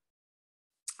together.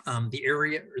 The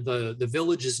area, the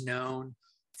village is known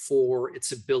for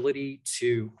its ability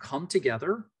to come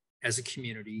together as a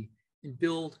community and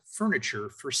build furniture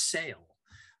for sale.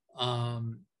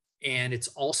 And it's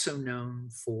also known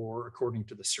for, according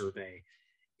to the survey,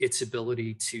 its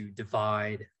ability to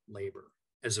divide labor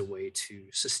as a way to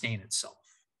sustain itself.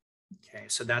 Okay,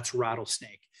 so that's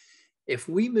Rattlesnake. If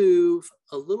we move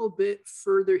a little bit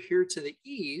further here to the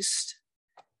east,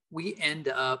 we end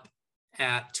up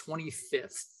at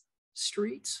 25th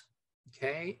Street,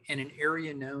 okay, in an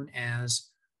area known as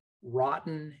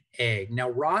Rotten Egg. Now,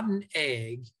 Rotten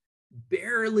Egg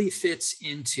barely fits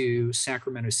into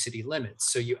Sacramento city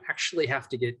limits. So you actually have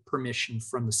to get permission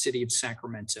from the city of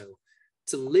Sacramento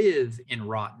to live in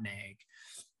Rotten Egg.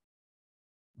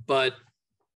 But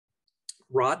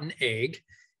Rotten Egg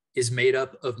is made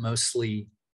up of mostly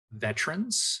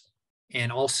veterans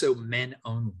and also men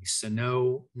only. So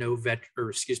no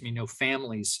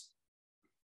families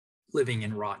living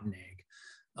in Rotten Egg,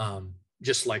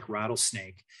 just like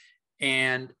Rattlesnake.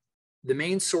 And the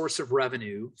main source of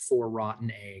revenue for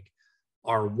Rotten Egg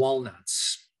are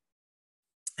walnuts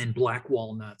and black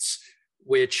walnuts,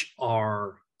 which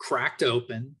are cracked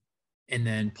open and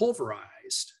then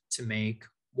pulverized to make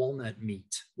walnut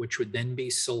meat, which would then be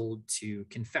sold to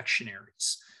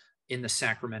confectionaries in the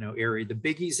Sacramento area. The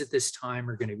biggies at this time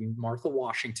are going to be Martha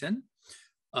Washington,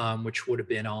 which would have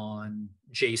been on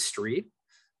J Street,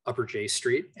 Upper J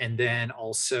Street, and then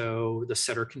also the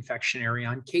Sutter Confectionery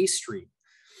on K Street.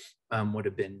 Would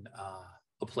have been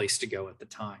a place to go at the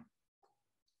time.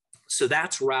 So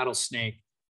that's Rattlesnake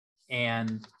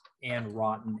and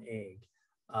Rotten Egg.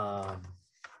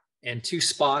 And two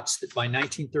spots that by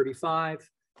 1935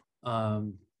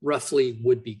 roughly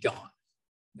would be gone.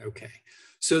 Okay,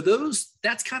 so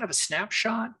that's kind of a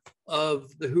snapshot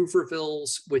of the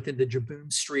Hoovervilles within the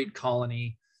Jibboom Street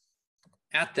colony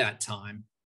at that time.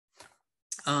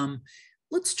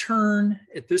 Let's turn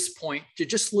at this point to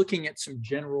just looking at some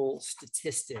general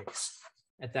statistics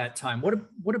at that time.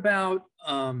 What about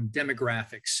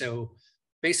demographics? So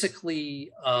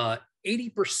basically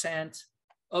 80%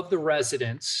 of the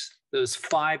residents, those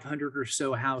 500 or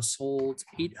so households,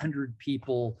 800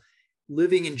 people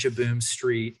living in Jibboom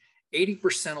Street,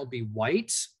 80% will be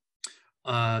white,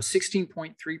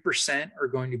 16.3% are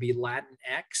going to be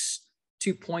Latinx,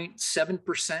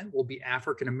 2.7% will be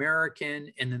African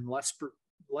American, and then less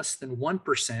than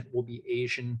 1% will be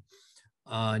Asian,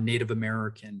 Native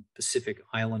American, Pacific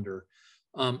Islander.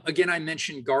 Again, I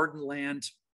mentioned Gardenland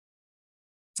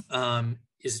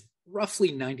is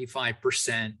roughly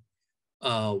 95%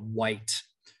 white.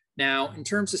 Now, in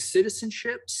terms of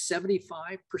citizenship,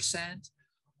 75%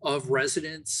 of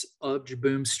residents of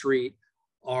Jibboom Street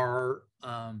are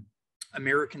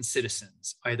American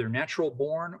citizens, either natural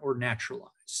born or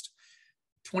naturalized.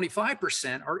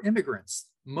 25% are immigrants,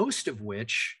 most of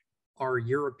which are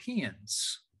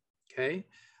Europeans, okay?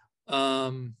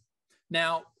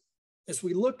 Now, as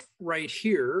we look right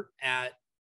here at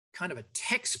kind of a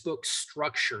textbook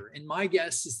structure, and my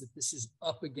guess is that this is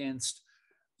up against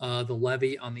the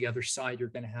levee. On the other side, you're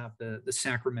going to have the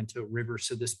Sacramento River,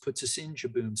 so this puts us in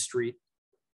Jibboom Street.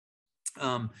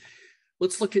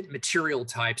 Let's look at material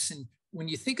types. And when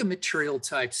you think of material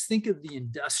types, think of the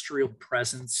industrial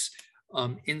presence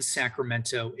in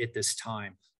Sacramento at this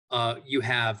time. You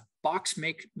have box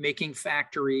making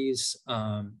factories.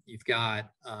 You've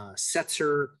got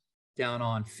Setzer down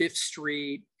on 5th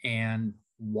Street and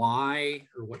Y,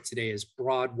 or what today is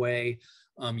Broadway.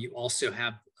 You also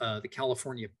have the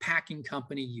California Packing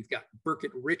Company. You've got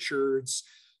Burkett Richards.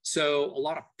 So a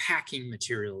lot of packing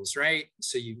materials, right?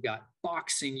 So you've got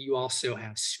boxing. You also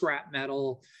have scrap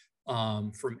metal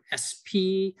from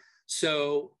SP.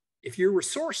 So if you're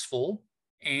resourceful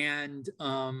and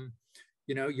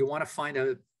you want to find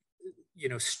a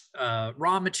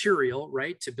raw material,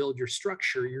 right, to build your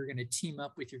structure, you're going to team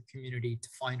up with your community to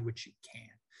find what you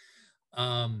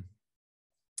can.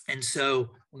 And so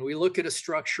when we look at a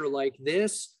structure like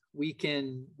this, we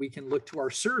can look to our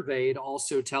survey to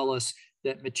also tell us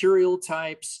that material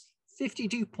types,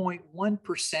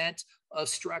 52.1% of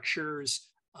structures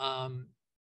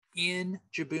in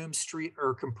Jibboom Street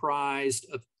are comprised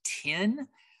of tin,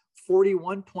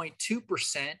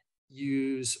 41.2%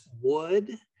 use wood,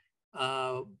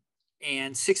 and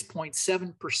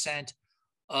 6.7%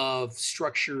 of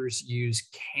structures use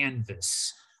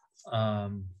canvas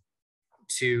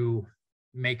to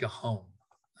make a home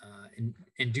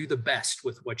and do the best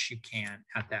with what you can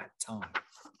at that time.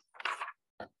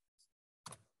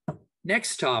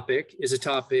 Next topic is a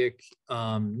topic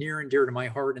near and dear to my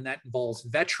heart, and that involves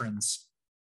veterans.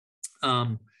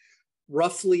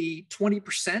 roughly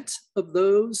 20% of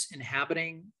those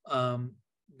inhabiting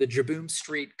the Jibboom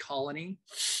Street colony,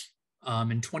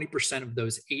 and 20% of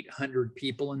those 800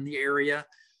 people in the area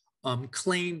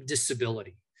claimed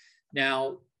disability.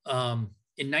 Now,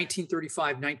 in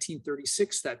 1935,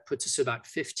 1936, that puts us about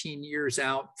 15 years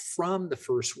out from the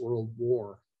First World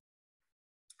War.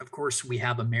 Of course, we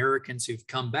have Americans who've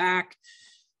come back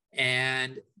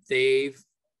and they've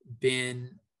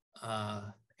been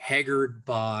haggard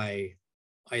by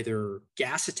either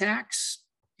gas attacks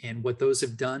and what those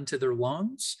have done to their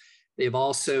lungs. They've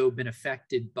also been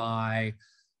affected by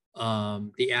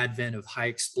the advent of high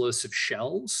explosive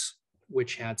shells,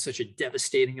 which had such a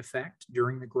devastating effect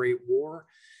during the Great War.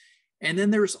 And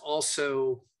then there's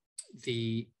also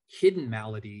the hidden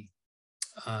malady,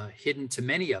 hidden to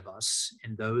many of us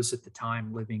and those at the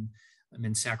time living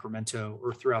in Sacramento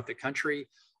or throughout the country,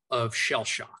 of shell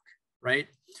shock, right?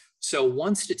 So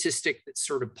one statistic that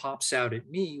sort of pops out at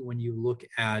me when you look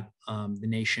at the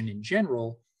nation in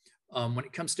general, when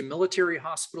it comes to military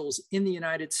hospitals in the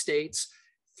United States,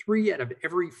 3 out of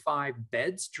every 5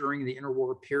 beds during the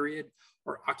interwar period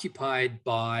are occupied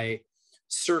by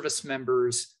service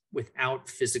members without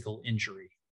physical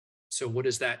injury. So what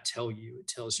does that tell you? It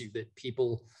tells you that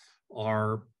people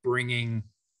are bringing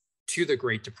to the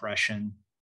Great Depression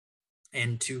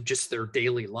and to just their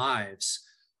daily lives,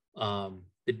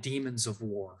 the demons of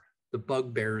war, the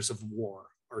bugbears of war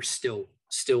are still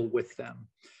with them.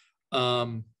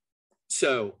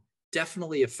 So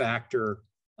definitely a factor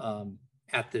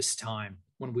at this time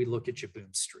when we look at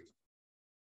Jibboom Street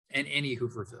and any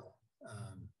Hooverville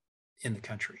in the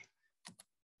country.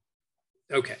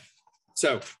 Okay,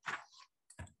 so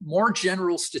more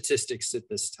general statistics at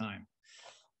this time.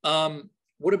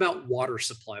 What about water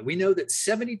supply? We know that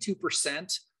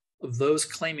 72% of those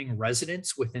claiming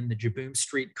residence within the Jibboom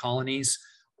Street colonies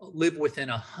live within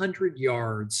 100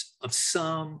 yards of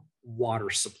some water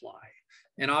supply.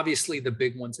 And obviously the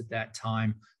big ones at that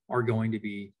time are going to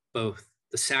be both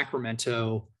the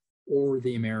Sacramento or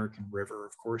the American River.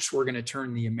 Of course, we're going to turn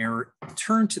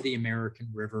to the American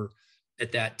River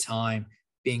at that time,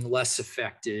 being less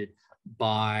affected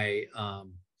by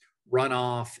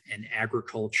runoff and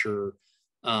agriculture.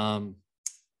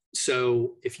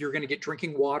 So if you're going to get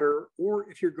drinking water or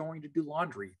if you're going to do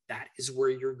laundry, that is where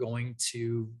you're going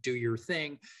to do your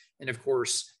thing. And of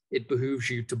course, it behooves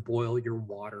you to boil your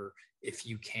water if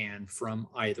you can from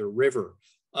either river.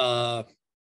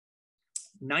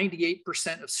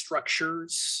 98% of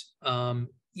structures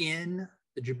in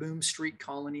the Jibboom Street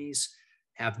colonies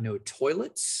have no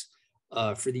toilets.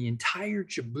 For the entire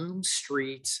Jibboom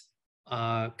Street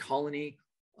colony,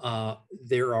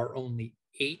 there are only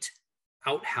 8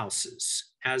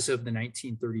 outhouses as of the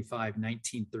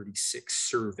 1935-1936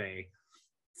 survey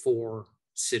for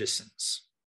citizens.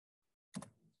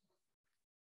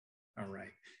 All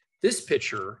right, this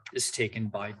picture is taken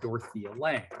by Dorothea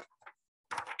Lang.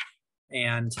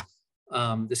 And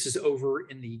this is over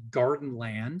in the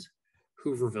Gardenland,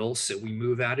 Hoovervilles. So we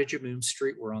move out of Jibboom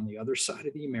Street, we're on the other side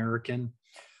of the American.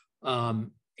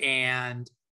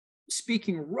 And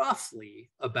speaking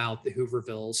roughly about the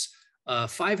Hoovervilles,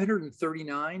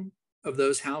 539 of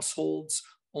those households,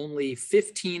 only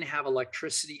 15 have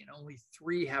electricity and only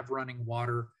 3 have running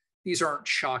water. These aren't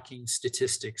shocking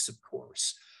statistics, of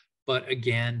course, but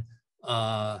again,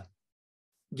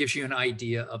 gives you an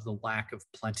idea of the lack of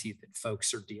plenty that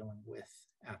folks are dealing with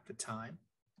at the time.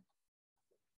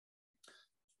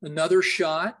 Another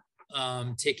shot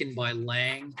taken by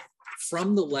Lang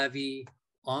from the levee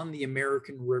on the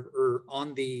American River, or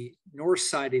on the north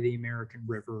side of the American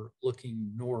River,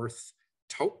 looking north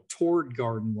toward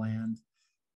Gardenland.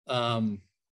 How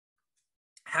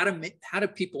do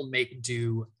people make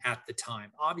do at the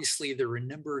time? Obviously, there are a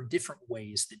number of different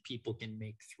ways that people can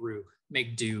make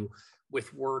do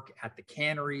with work at the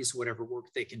canneries, whatever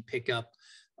work they can pick up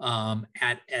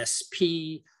at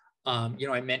SP.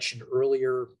 I mentioned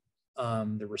earlier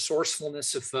the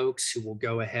resourcefulness of folks who will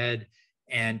go ahead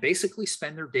and basically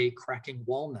spend their day cracking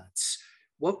walnuts.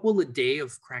 What will a day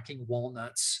of cracking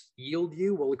walnuts yield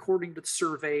you? Well, according to the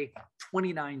survey,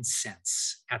 29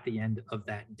 cents at the end of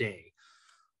that day.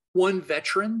 One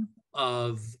veteran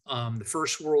of the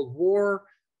First World War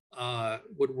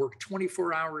would work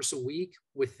 24 hours a week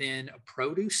within a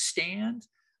produce stand.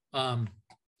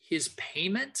 His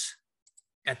payment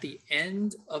at the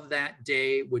end of that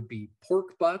day would be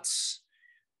pork butts,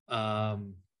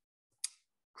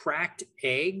 cracked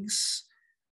eggs,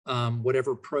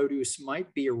 whatever produce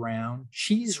might be around,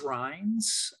 cheese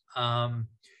rinds, and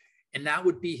that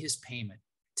would be his payment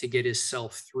to get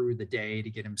himself through the day, to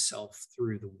get himself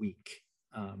through the week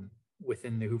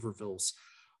within the Hoovervilles.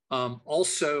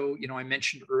 Also, I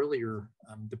mentioned earlier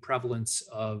the prevalence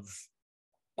of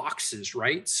boxes,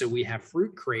 right? So we have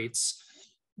fruit crates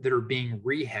that are being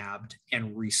rehabbed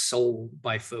and resold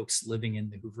by folks living in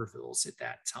the Hoovervilles at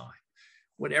that time.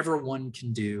 Whatever one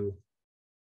can do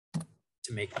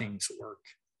to make things work.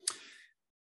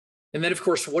 And then, of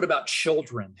course, what about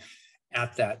children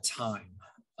at that time?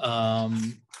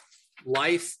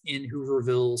 Life in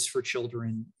Hoovervilles for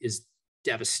children is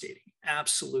devastating,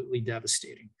 absolutely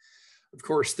devastating. Of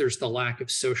course, there's the lack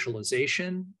of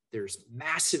socialization. There's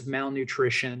massive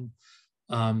malnutrition.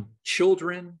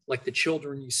 Children, like the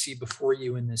children you see before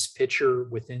you in this picture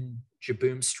within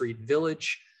Jibboom Street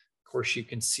Village. Of course, you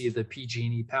can see the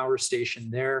PG&E power station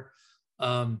there.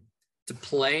 To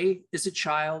play as a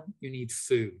child, you need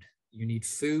food. You need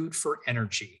food for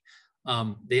energy.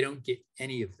 They don't get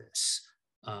any of this.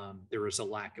 There is a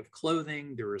lack of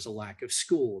clothing. There is a lack of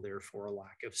school, therefore a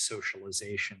lack of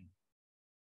socialization.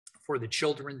 For the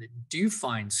children that do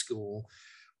find school,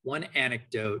 one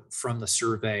anecdote from the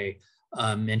survey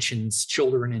mentions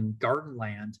children in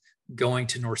Gardenland going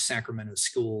to North Sacramento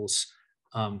schools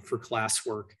for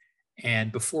classwork,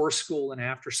 and before school and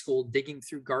after school digging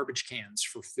through garbage cans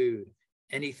for food,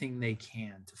 anything they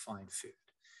can to find food.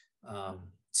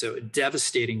 So a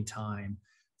devastating time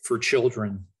for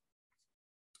children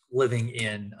living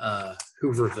in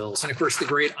Hoovervilles. And of course, the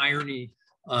great irony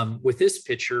with this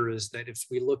picture is that if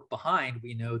we look behind,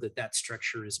 we know that that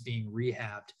structure is being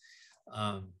rehabbed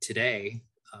today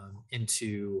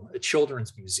into a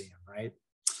children's museum, right?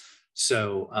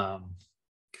 So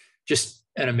just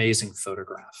an amazing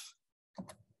photograph.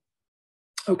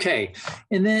 Okay,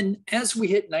 and then as we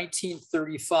hit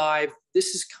 1935,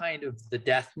 this is kind of the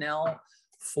death knell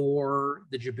for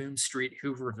the Jibboom Street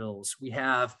Hoovervilles. We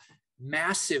have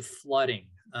massive flooding.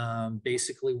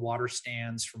 Basically water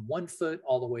stands from 1 foot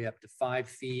all the way up to 5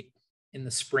 feet in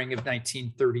the spring of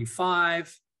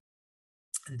 1935.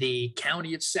 The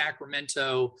county of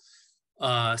Sacramento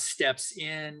steps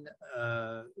in.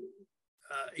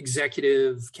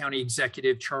 County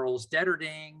Executive Charles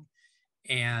Detterding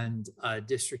and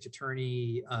District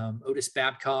Attorney Otis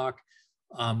Babcock,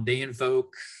 they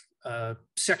invoke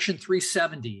Section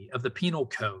 370 of the Penal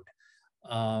Code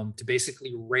to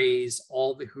basically raise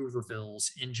all the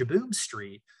Hoovervilles in Jibboom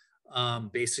Street.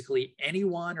 Basically,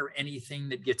 anyone or anything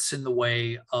that gets in the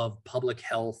way of public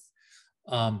health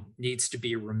needs to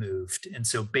be removed. And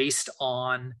so based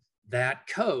on that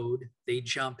code, they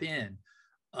jump in.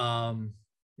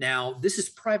 Now, this is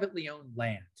privately owned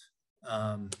land,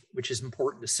 which is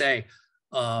important to say,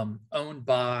 owned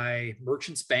by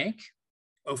Merchants Bank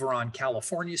over on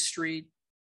California Street.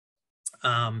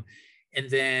 And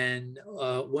then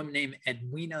a woman named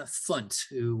Edwina Thunt,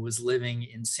 who was living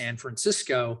in San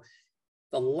Francisco.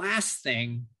 The last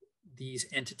thing these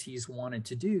entities wanted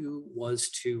to do was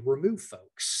to remove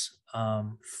folks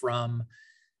from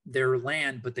their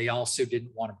land, but they also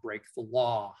didn't want to break the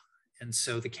law. And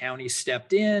so the county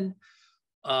stepped in,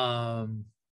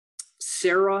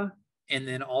 SERA, and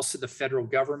then also the federal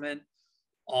government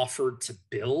offered to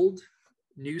build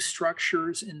new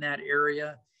structures in that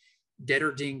area.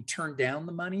 Detterding turned down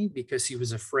the money because he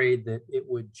was afraid that it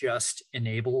would just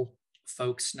enable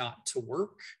folks not to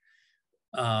work.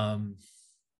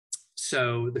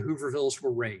 So the Hoovervilles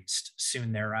were raised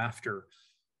soon thereafter.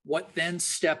 What then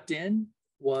stepped in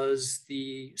was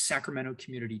the Sacramento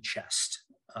Community Chest,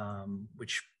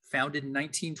 which founded in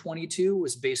 1922,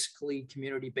 was basically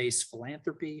community-based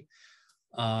philanthropy.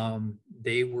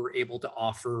 They were able to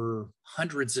offer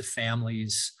hundreds of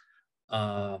families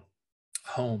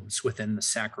homes within the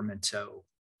Sacramento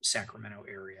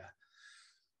area.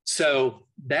 So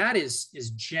that is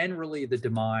generally the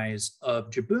demise of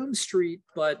Jibboom Street,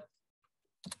 but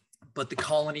the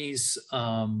colonies,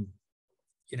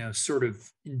 sort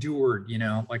of endured.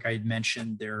 Like I had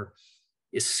mentioned, there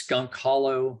is Skunk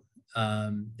Hollow,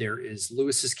 there is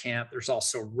Lewis's Camp, there's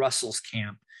also Russell's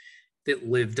Camp that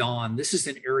lived on. This is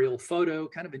an aerial photo,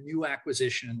 kind of a new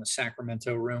acquisition in the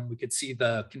Sacramento room. We could see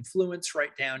the confluence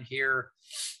right down here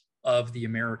of the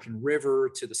American River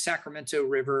to the Sacramento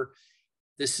River.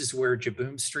 This is where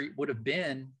Jibboom Street would have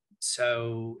been.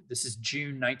 So this is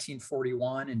June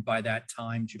 1941, and by that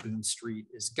time, Jibboom Street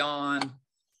is gone.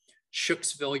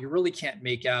 Shooksville, you really can't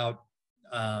make out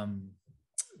the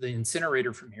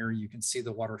incinerator from here. You can see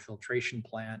the water filtration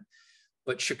plant,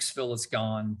 but Shooksville is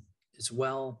gone as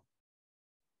well.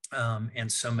 And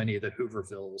so many of the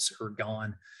Hoovervilles are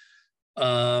gone.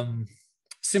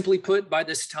 Simply put, by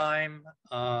this time,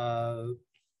 the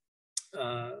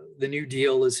New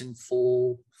Deal is in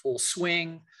full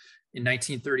swing. In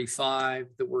 1935,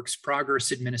 the Works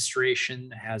Progress Administration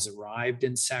has arrived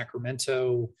in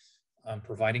Sacramento,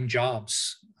 providing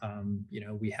jobs.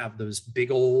 We have those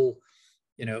big old,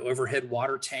 overhead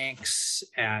water tanks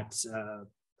at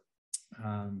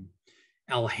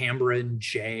Alhambra and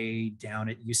J, down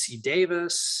at UC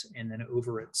Davis, and then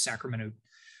over at Sacramento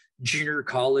Junior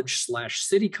College /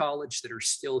 City College that are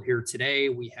still here today.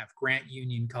 We have Grant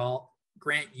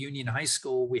Union High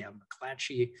School. We have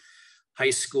McClatchy High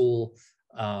School.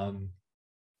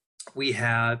 We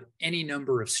have any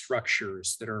number of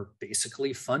structures that are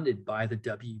basically funded by the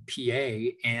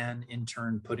WPA and in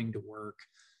turn putting to work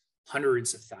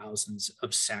hundreds of thousands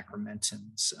of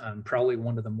Sacramentans. Probably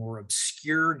one of the more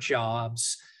obscure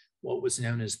jobs, what was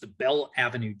known as the Bell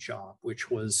Avenue job,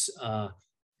 which was an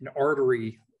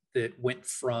artery that went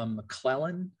from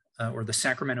McClellan or the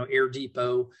Sacramento Air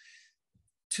Depot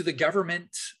to the government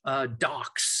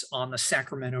docks on the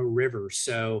Sacramento River.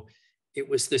 So it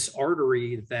was this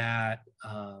artery that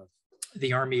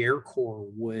the Army Air Corps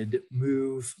would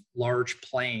move large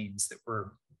planes that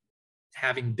were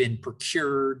having been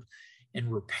procured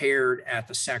and repaired at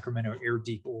the Sacramento Air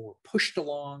Depot, were pushed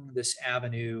along this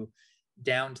avenue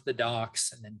down to the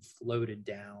docks and then floated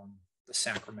down the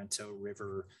Sacramento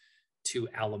River to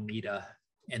Alameda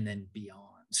and then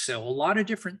beyond. So a lot of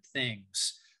different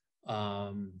things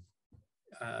are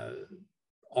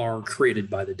created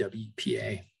by the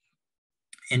WPA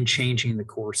and changing the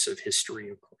course of history,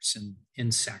 of course,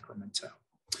 in Sacramento.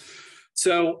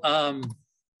 So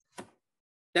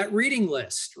that reading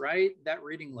list, right? That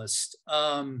reading list.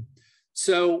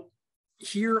 So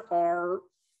here are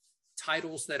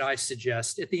titles that I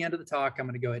suggest. At the end of the talk, I'm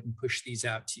going to go ahead and push these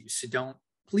out to you. So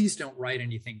please don't write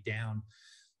anything down.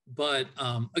 But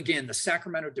again, the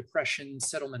Sacramento Depression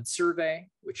Settlement Survey,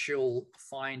 which you'll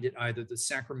find at either the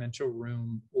Sacramento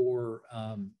Room or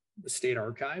the State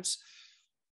Archives.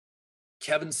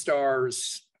 Kevin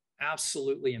Starr's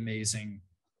absolutely amazing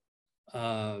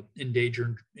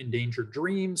Endangered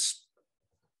Dreams,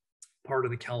 part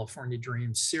of the California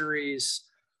Dreams series.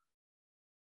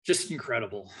 Just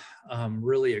incredible.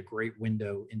 Really a great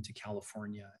window into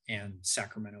California and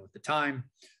Sacramento at the time.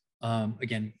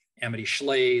 Again, Amity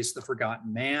Schleys, The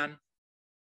Forgotten Man.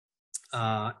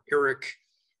 Eric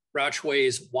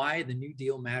Rauchway's Why the New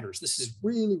Deal Matters. This is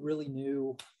really, really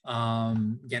new.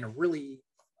 Again, a really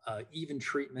even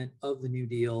treatment of the New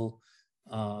Deal,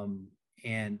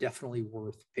 and definitely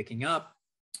worth picking up.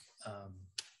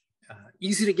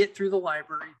 Easy to get through the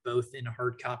library, both in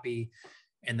hard copy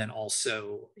and then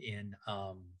also in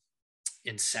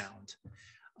sound.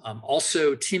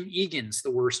 Also, Tim Egan's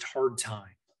The Worst Hard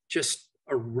Time. Just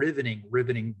a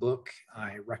riveting book.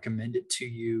 I recommend it to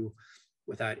you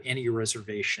without any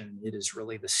reservation. It is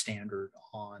really the standard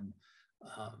on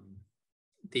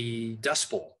the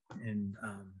Dust Bowl. And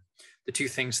the two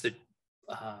things that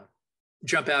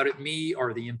jump out at me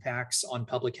are the impacts on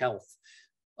public health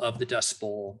of the Dust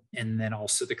Bowl, and then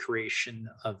also the creation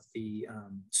of the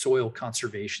Soil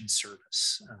Conservation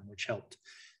Service, which helped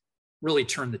really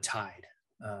turn the tide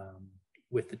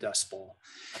with the Dust Bowl.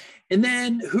 And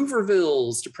then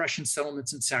Hoovervilles, Depression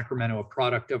Settlements in Sacramento, a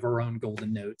product of our own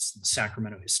Golden Notes, the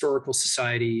Sacramento Historical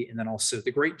Society, and then also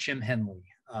the great Jim Henley,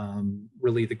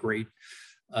 really the great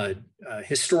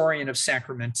historian of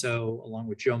Sacramento, along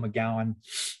with Joe McGowan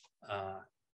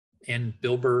and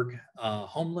Bill Berg,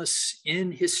 Homeless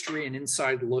in History, an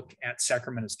inside look at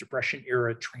Sacramento's Depression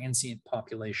era transient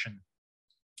population.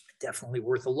 Definitely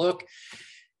worth a look.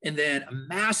 And then a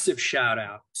massive shout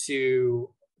out to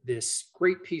this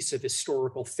great piece of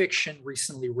historical fiction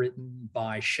recently written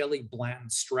by Shelley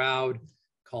Blanton Stroud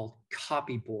called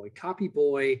Copy Boy. Copy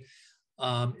Boy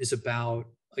is about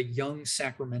a young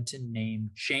Sacramentan named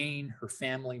Jane. Her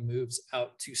family moves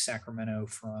out to Sacramento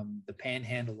from the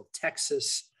panhandle of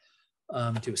Texas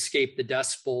to escape the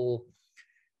Dust Bowl.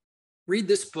 Read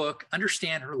this book,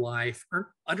 understand her life,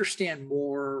 understand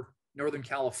more Northern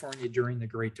California during the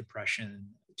Great Depression.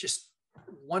 Just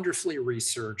wonderfully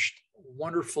researched,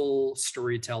 wonderful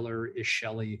storyteller is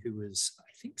Shelley, who is,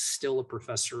 I think, still a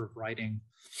professor of writing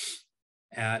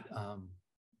at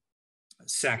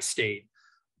Sac State.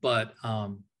 But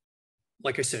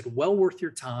like I said, well worth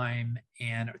your time,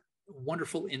 and a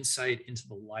wonderful insight into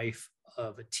the life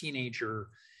of a teenager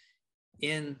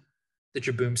in the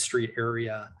Jibboom Street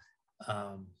area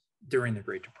during the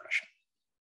Great Depression.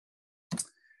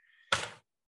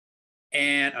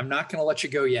 And I'm not going to let you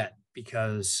go yet,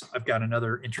 because I've got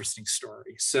another interesting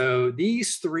story. So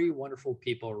these three wonderful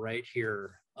people right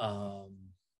here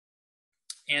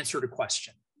answered a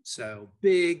question. So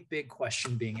big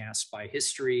question being asked by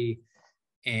history.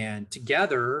 And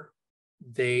together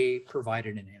they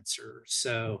provided an answer.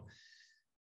 So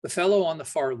the fellow on the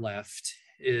far left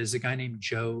is a guy named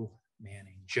Joe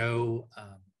Manning. Joe,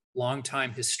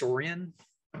 longtime historian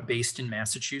based in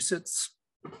Massachusetts.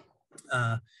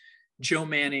 Joe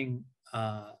Manning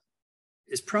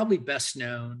is probably best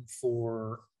known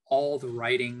for all the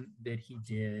writing that he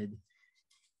did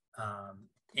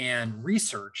and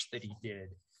research that he did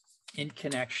in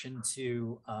connection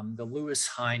to the Lewis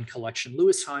Hine collection.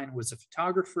 Lewis Hine was a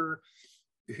photographer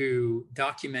who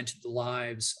documented the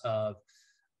lives of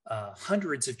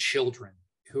hundreds of children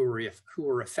who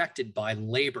were affected by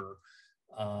labor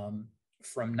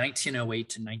from 1908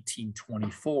 to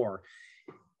 1924.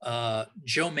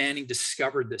 Joe Manning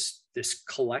discovered this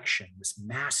collection, this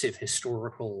massive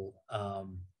historical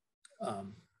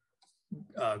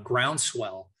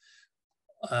groundswell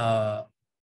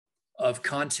of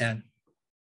content.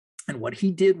 And what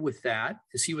he did with that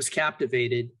is he was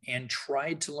captivated and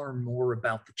tried to learn more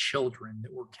about the children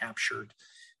that were captured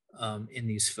in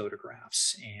these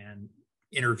photographs, and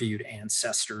interviewed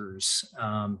ancestors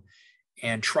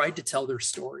and tried to tell their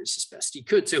stories as best he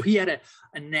could. So he had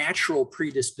a natural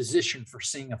predisposition for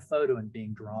seeing a photo and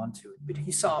being drawn to it. But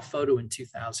he saw a photo in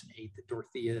 2008 that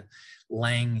Dorothea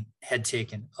Lange had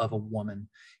taken of a woman.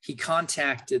 He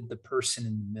contacted the person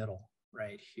in the middle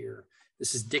right here.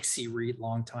 This is Dixie Reed,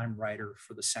 longtime writer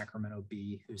for the Sacramento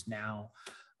Bee, who's now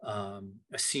a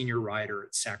senior writer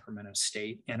at Sacramento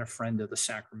State and a friend of the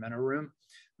Sacramento Room.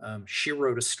 She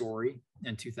wrote a story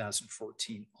in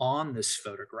 2014 on this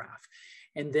photograph.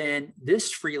 And then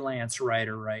this freelance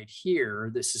writer right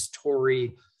here, this is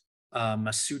Tori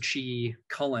Masucci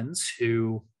Cullens,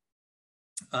 who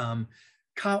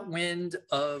caught wind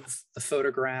of the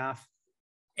photograph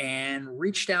and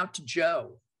reached out to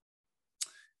Joe.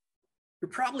 You're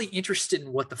probably interested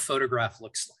in what the photograph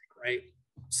looks like, right?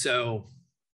 So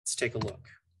let's take a look.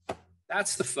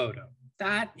 That's the photo.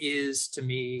 That is, to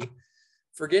me,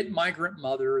 forget Migrant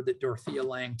Mother that Dorothea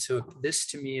Lange took. This,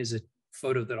 to me, is a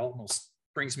photo that almost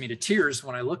brings me to tears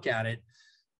when I look at it.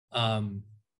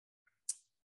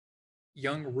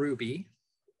 Young Ruby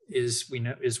is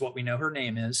what we know her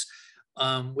name is.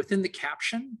 Within the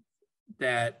caption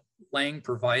that Lange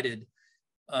provided,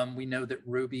 we know that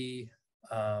Ruby,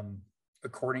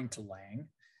 according to Lange,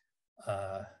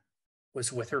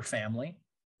 was with her family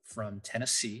from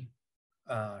Tennessee.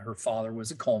 Her father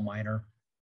was a coal miner,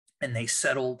 and they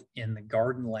settled in the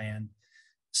Gardenland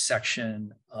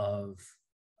section of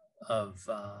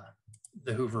the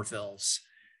Hoovervilles.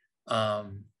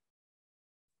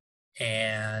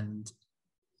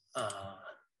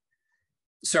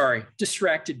 Sorry,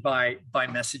 distracted by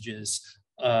messages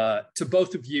to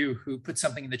both of you who put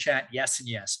something in the chat, yes and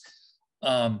yes.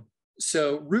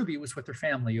 So Ruby was with her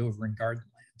family over in Gardenland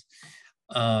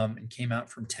and came out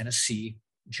from Tennessee,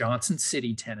 Johnson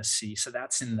City, Tennessee. So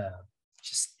that's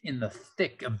just in the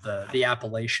thick of the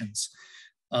Appalachians.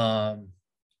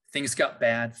 Things got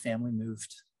bad, family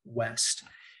moved west.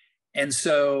 And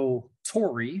so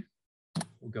Tori,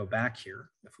 we'll go back here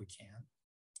if we can.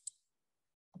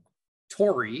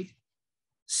 Tori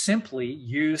simply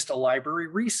used a library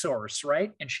resource,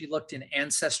 right? And she looked in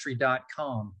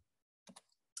ancestry.com,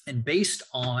 and based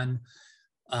on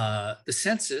the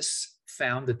census,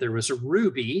 found that there was a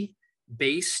Ruby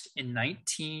based in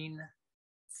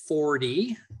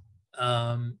 1940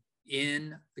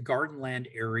 in the Gardenland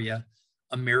area,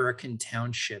 American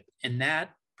Township. And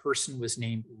that person was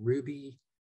named Ruby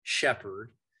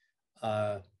Shepherd.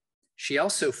 She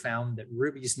also found that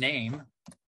Ruby's name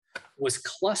was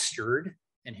clustered,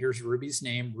 and here's Ruby's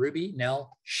name, Ruby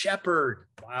Nell Shepherd.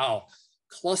 Wow.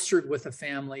 Clustered with a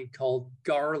family called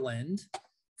Garland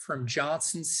from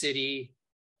Johnson City,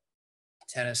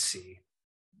 Tennessee,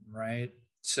 right?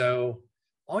 So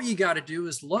all you got to do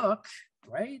is look,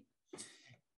 right?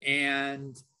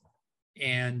 And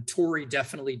Tori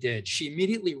definitely did. She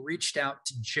immediately reached out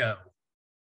to Joe,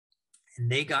 and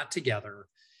they got together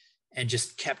and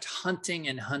just kept hunting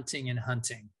and hunting and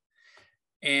hunting.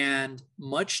 And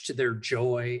much to their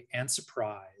joy and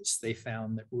surprise, they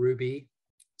found that Ruby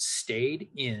stayed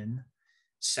in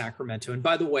Sacramento. And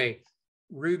by the way,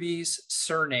 Ruby's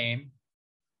surname,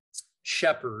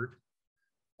 Shepherd,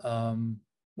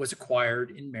 was acquired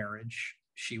in marriage.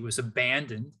 She was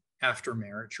abandoned after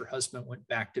marriage. Her husband went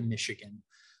back to Michigan.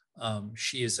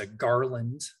 She is a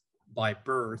Garland by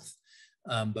birth,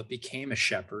 but became a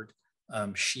Shepherd.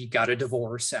 She got a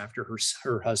divorce after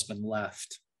her husband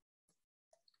left.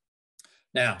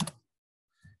 Now,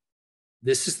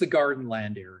 this is the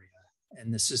Gardenland area,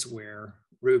 and this is where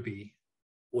Ruby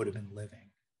would have been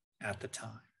living at the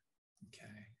time,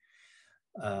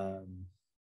 okay?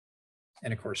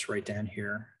 And of course, right down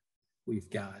here, we've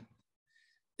got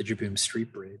the Jibboom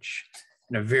Street Bridge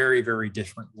and a very, very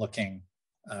different looking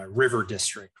river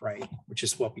district, right? Which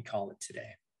is what we call it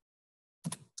today.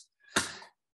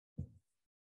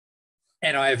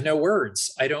 And I have no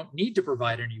words. I don't need to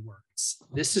provide any words.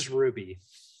 This is Ruby.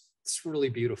 It's really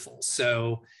beautiful.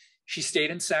 So she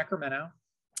stayed in Sacramento.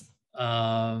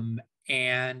 And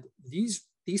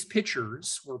these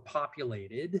pictures were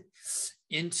populated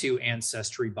into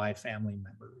Ancestry by family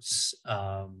members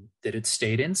that had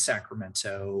stayed in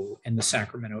Sacramento, in the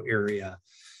Sacramento area.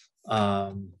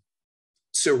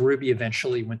 So Ruby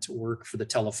eventually went to work for the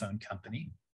telephone company.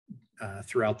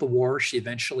 Throughout the war, she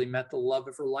eventually met the love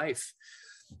of her life,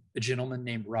 a gentleman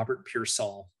named Robert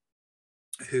Pearsall,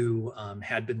 who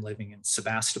had been living in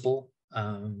Sebastopol.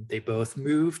 They both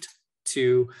moved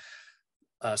to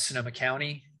Sonoma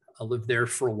County, lived there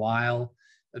for a while.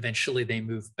 Eventually, they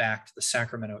moved back to the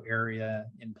Sacramento area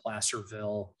in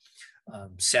Placerville.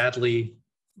 Sadly,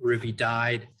 Ruby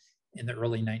died in the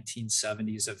early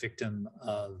 1970s, a victim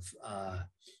of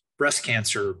breast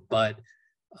cancer, but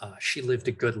she lived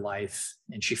a good life,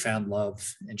 and she found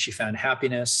love and she found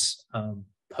happiness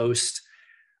post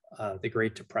the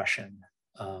Great Depression.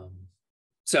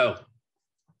 So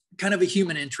kind of a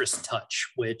human interest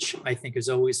touch, which I think is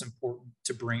always important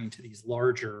to bring to these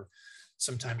larger,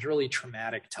 sometimes really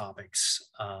traumatic topics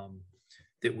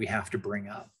that we have to bring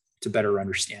up to better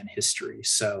understand history.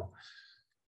 So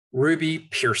Ruby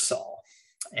Pearsall,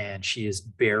 and she is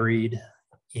buried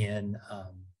in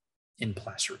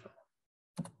Placerville.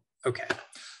 Okay,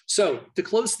 so to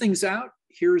close things out,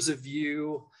 here's a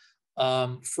view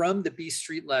from the B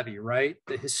Street Levee, right?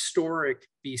 The historic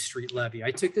B Street Levee. I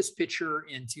took this picture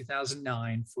in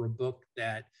 2009 for a book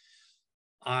that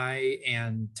I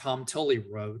and Tom Tully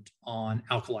wrote on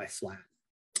Alkali Flat.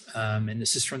 And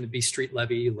this is from the B Street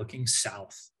Levee looking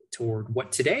south toward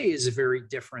what today is a very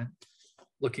different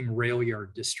looking rail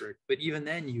yard district. But even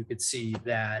then you could see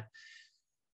that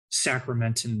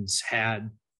Sacramentans had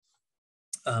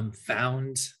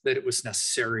found that it was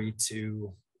necessary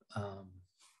to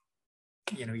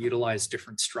utilize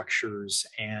different structures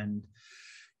and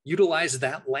utilize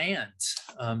that land,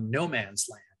 no man's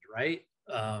land, right?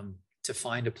 To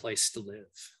find a place to live.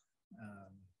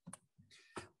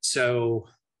 So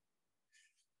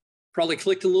probably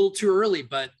clicked a little too early,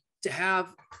 but to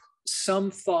have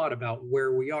some thought about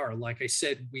where we are. Like I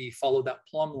said, we follow that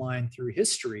plumb line through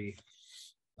history.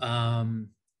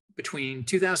 Between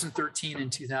 2013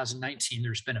 and 2019,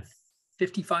 there's been a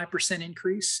 55%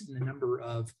 increase in the number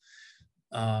of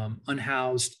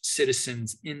unhoused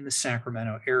citizens in the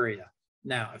Sacramento area.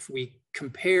 Now, if we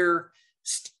compare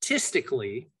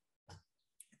statistically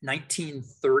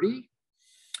 1930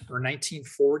 or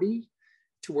 1940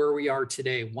 to where we are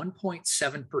today,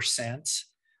 1.7%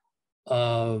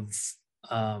 of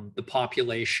the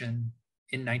population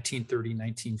in 1930,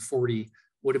 1940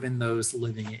 would have been those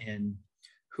living in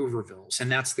Hoovervilles,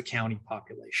 and that's the county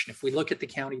population. If we look at the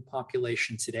county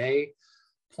population today,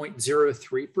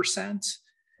 0.03%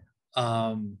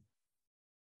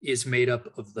 is made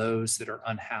up of those that are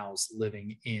unhoused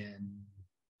living in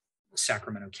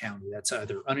Sacramento County. That's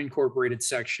either unincorporated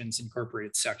sections,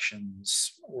 incorporated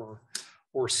sections, or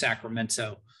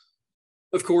Sacramento.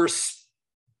 Of course,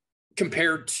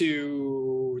 compared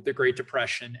to the Great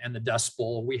Depression and the Dust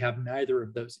Bowl, we have neither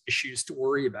of those issues to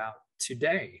worry about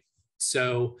today.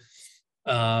 So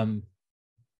that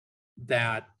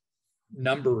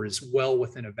number is well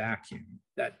within a vacuum,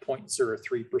 that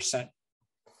 0.03%,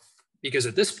 because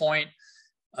at this point,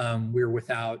 we're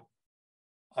without,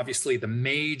 obviously, the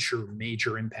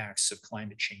major impacts of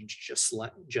climate change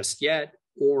just yet,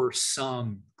 or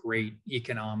some great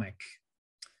economic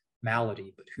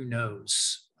malady, but who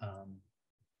knows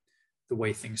the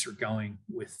way things are going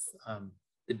with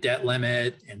the debt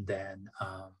limit and then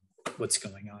what's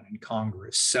going on in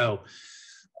Congress. So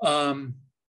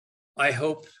I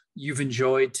hope you've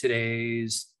enjoyed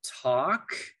today's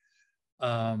talk.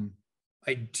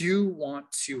 I do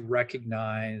want to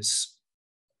recognize,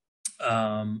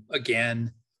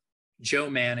 again, Joe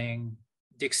Manning,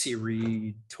 Dixie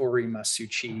Reed, Tori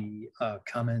Masucci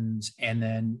Cummins, and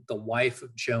then the wife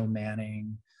of Joe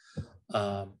Manning,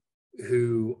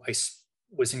 who I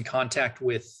was in contact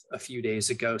with a few days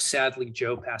ago. Sadly,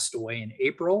 Joe passed away in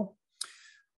April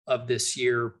of this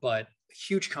year, but a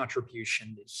huge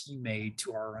contribution that he made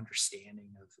to our understanding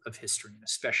of history, and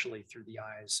especially through the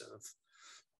eyes of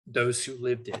those who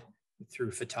lived it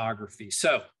through photography.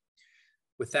 So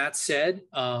with that said,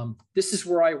 this is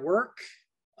where I work.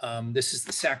 This is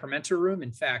the Sacramento room.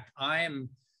 In fact, I'm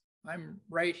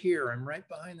right here. I'm right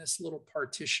behind this little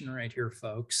partition right here,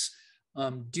 folks.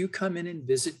 do come in and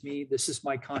visit me. This is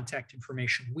my contact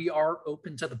information. We are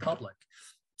open to the public.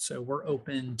 So we're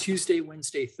open Tuesday,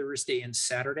 Wednesday, Thursday, and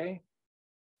Saturday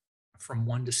from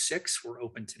 1 to 6. We're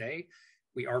open today.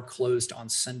 We are closed on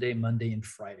Sunday, Monday, and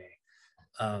Friday.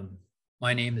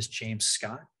 My name is James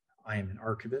Scott. I am an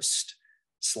archivist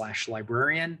 /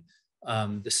 librarian.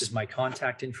 This is my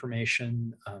contact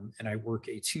information, and I work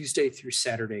a Tuesday through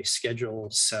Saturday schedule.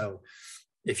 So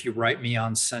if you write me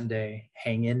on Sunday,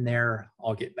 hang in there.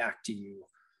 I'll get back to you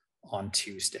on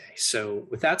Tuesday. So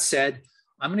with that said,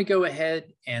 I'm going to go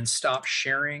ahead and stop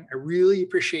sharing. I really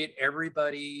appreciate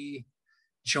everybody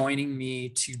joining me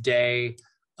today.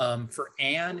 For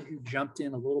Anne, who jumped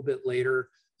in a little bit later,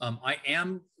 I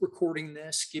am recording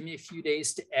this. Give me a few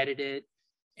days to edit it.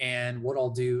 And what I'll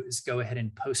do is go ahead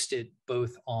and post it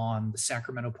both on the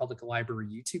Sacramento Public Library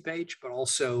YouTube page, but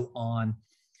also on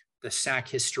the SAC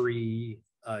history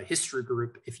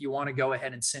group. If you want to go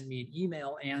ahead and send me an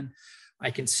email, and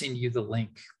I can send you the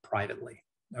link privately.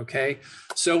 Okay.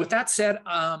 So with that said,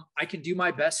 I can do my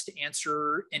best to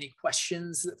answer any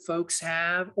questions that folks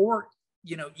have, or,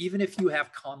 even if you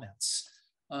have comments.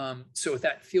 So with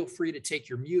that, feel free to take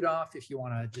your mute off if you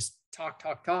want to just talk,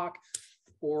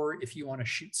 or if you want to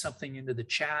shoot something into the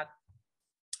chat,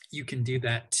 you can do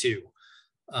that too.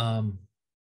 I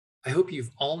hope you've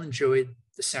all enjoyed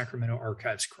the Sacramento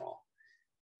Archives Crawl.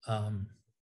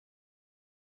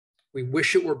 We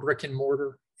wish it were brick and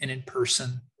mortar and in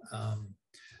person,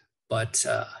 but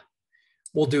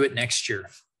we'll do it next year.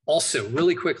 Also,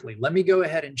 really quickly, let me go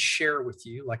ahead and share with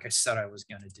you, like I said I was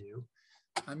going to do.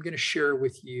 I'm going to share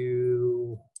with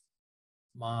you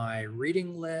my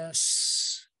reading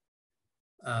lists.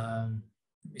 Let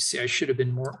me see, I should have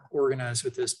been more organized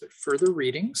with this, but further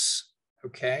readings,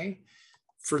 okay?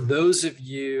 For those of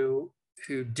you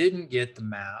who didn't get the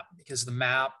map, because the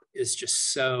map is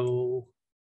just so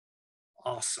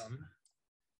awesome,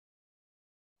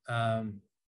 I'm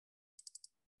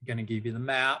gonna give you the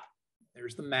map.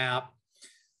 There's the map.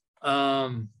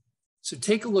 So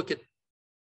take a look at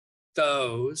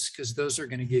those, because those are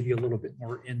gonna give you a little bit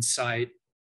more insight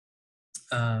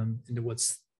into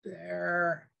what's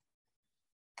there.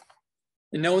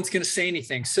 And no one's going to say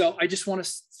anything. So I just want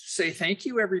to say thank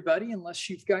you, everybody, unless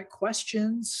you've got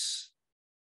questions.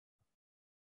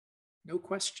 No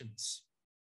questions.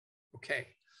 Okay.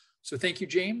 So thank you,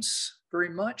 James, very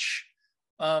much.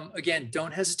 Again,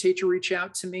 don't hesitate to reach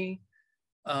out to me.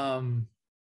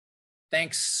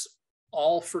 Thanks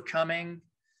all for coming.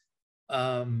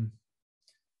 Do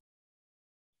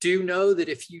know that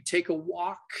if you take a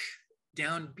walk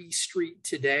down B Street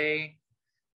today,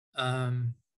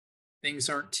 things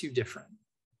aren't too different.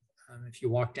 If you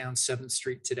walk down 7th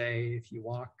Street today, if you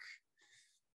walk,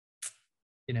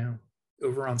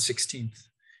 over on 16th,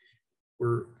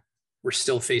 we're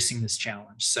still facing this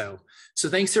challenge. So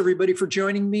thanks everybody for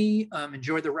joining me.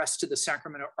 Enjoy the rest of the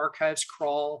Sacramento Archives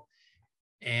Crawl,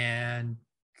 and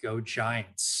go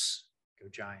Giants. Go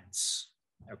Giants.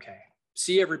 Okay.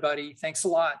 See everybody. Thanks a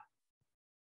lot.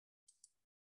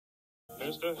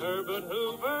 Mr. Herbert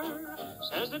Hoover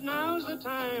says that now's the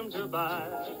time to buy.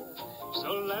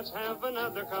 So let's have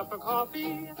another cup of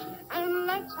coffee, and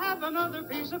let's have another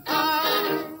piece of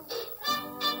pie.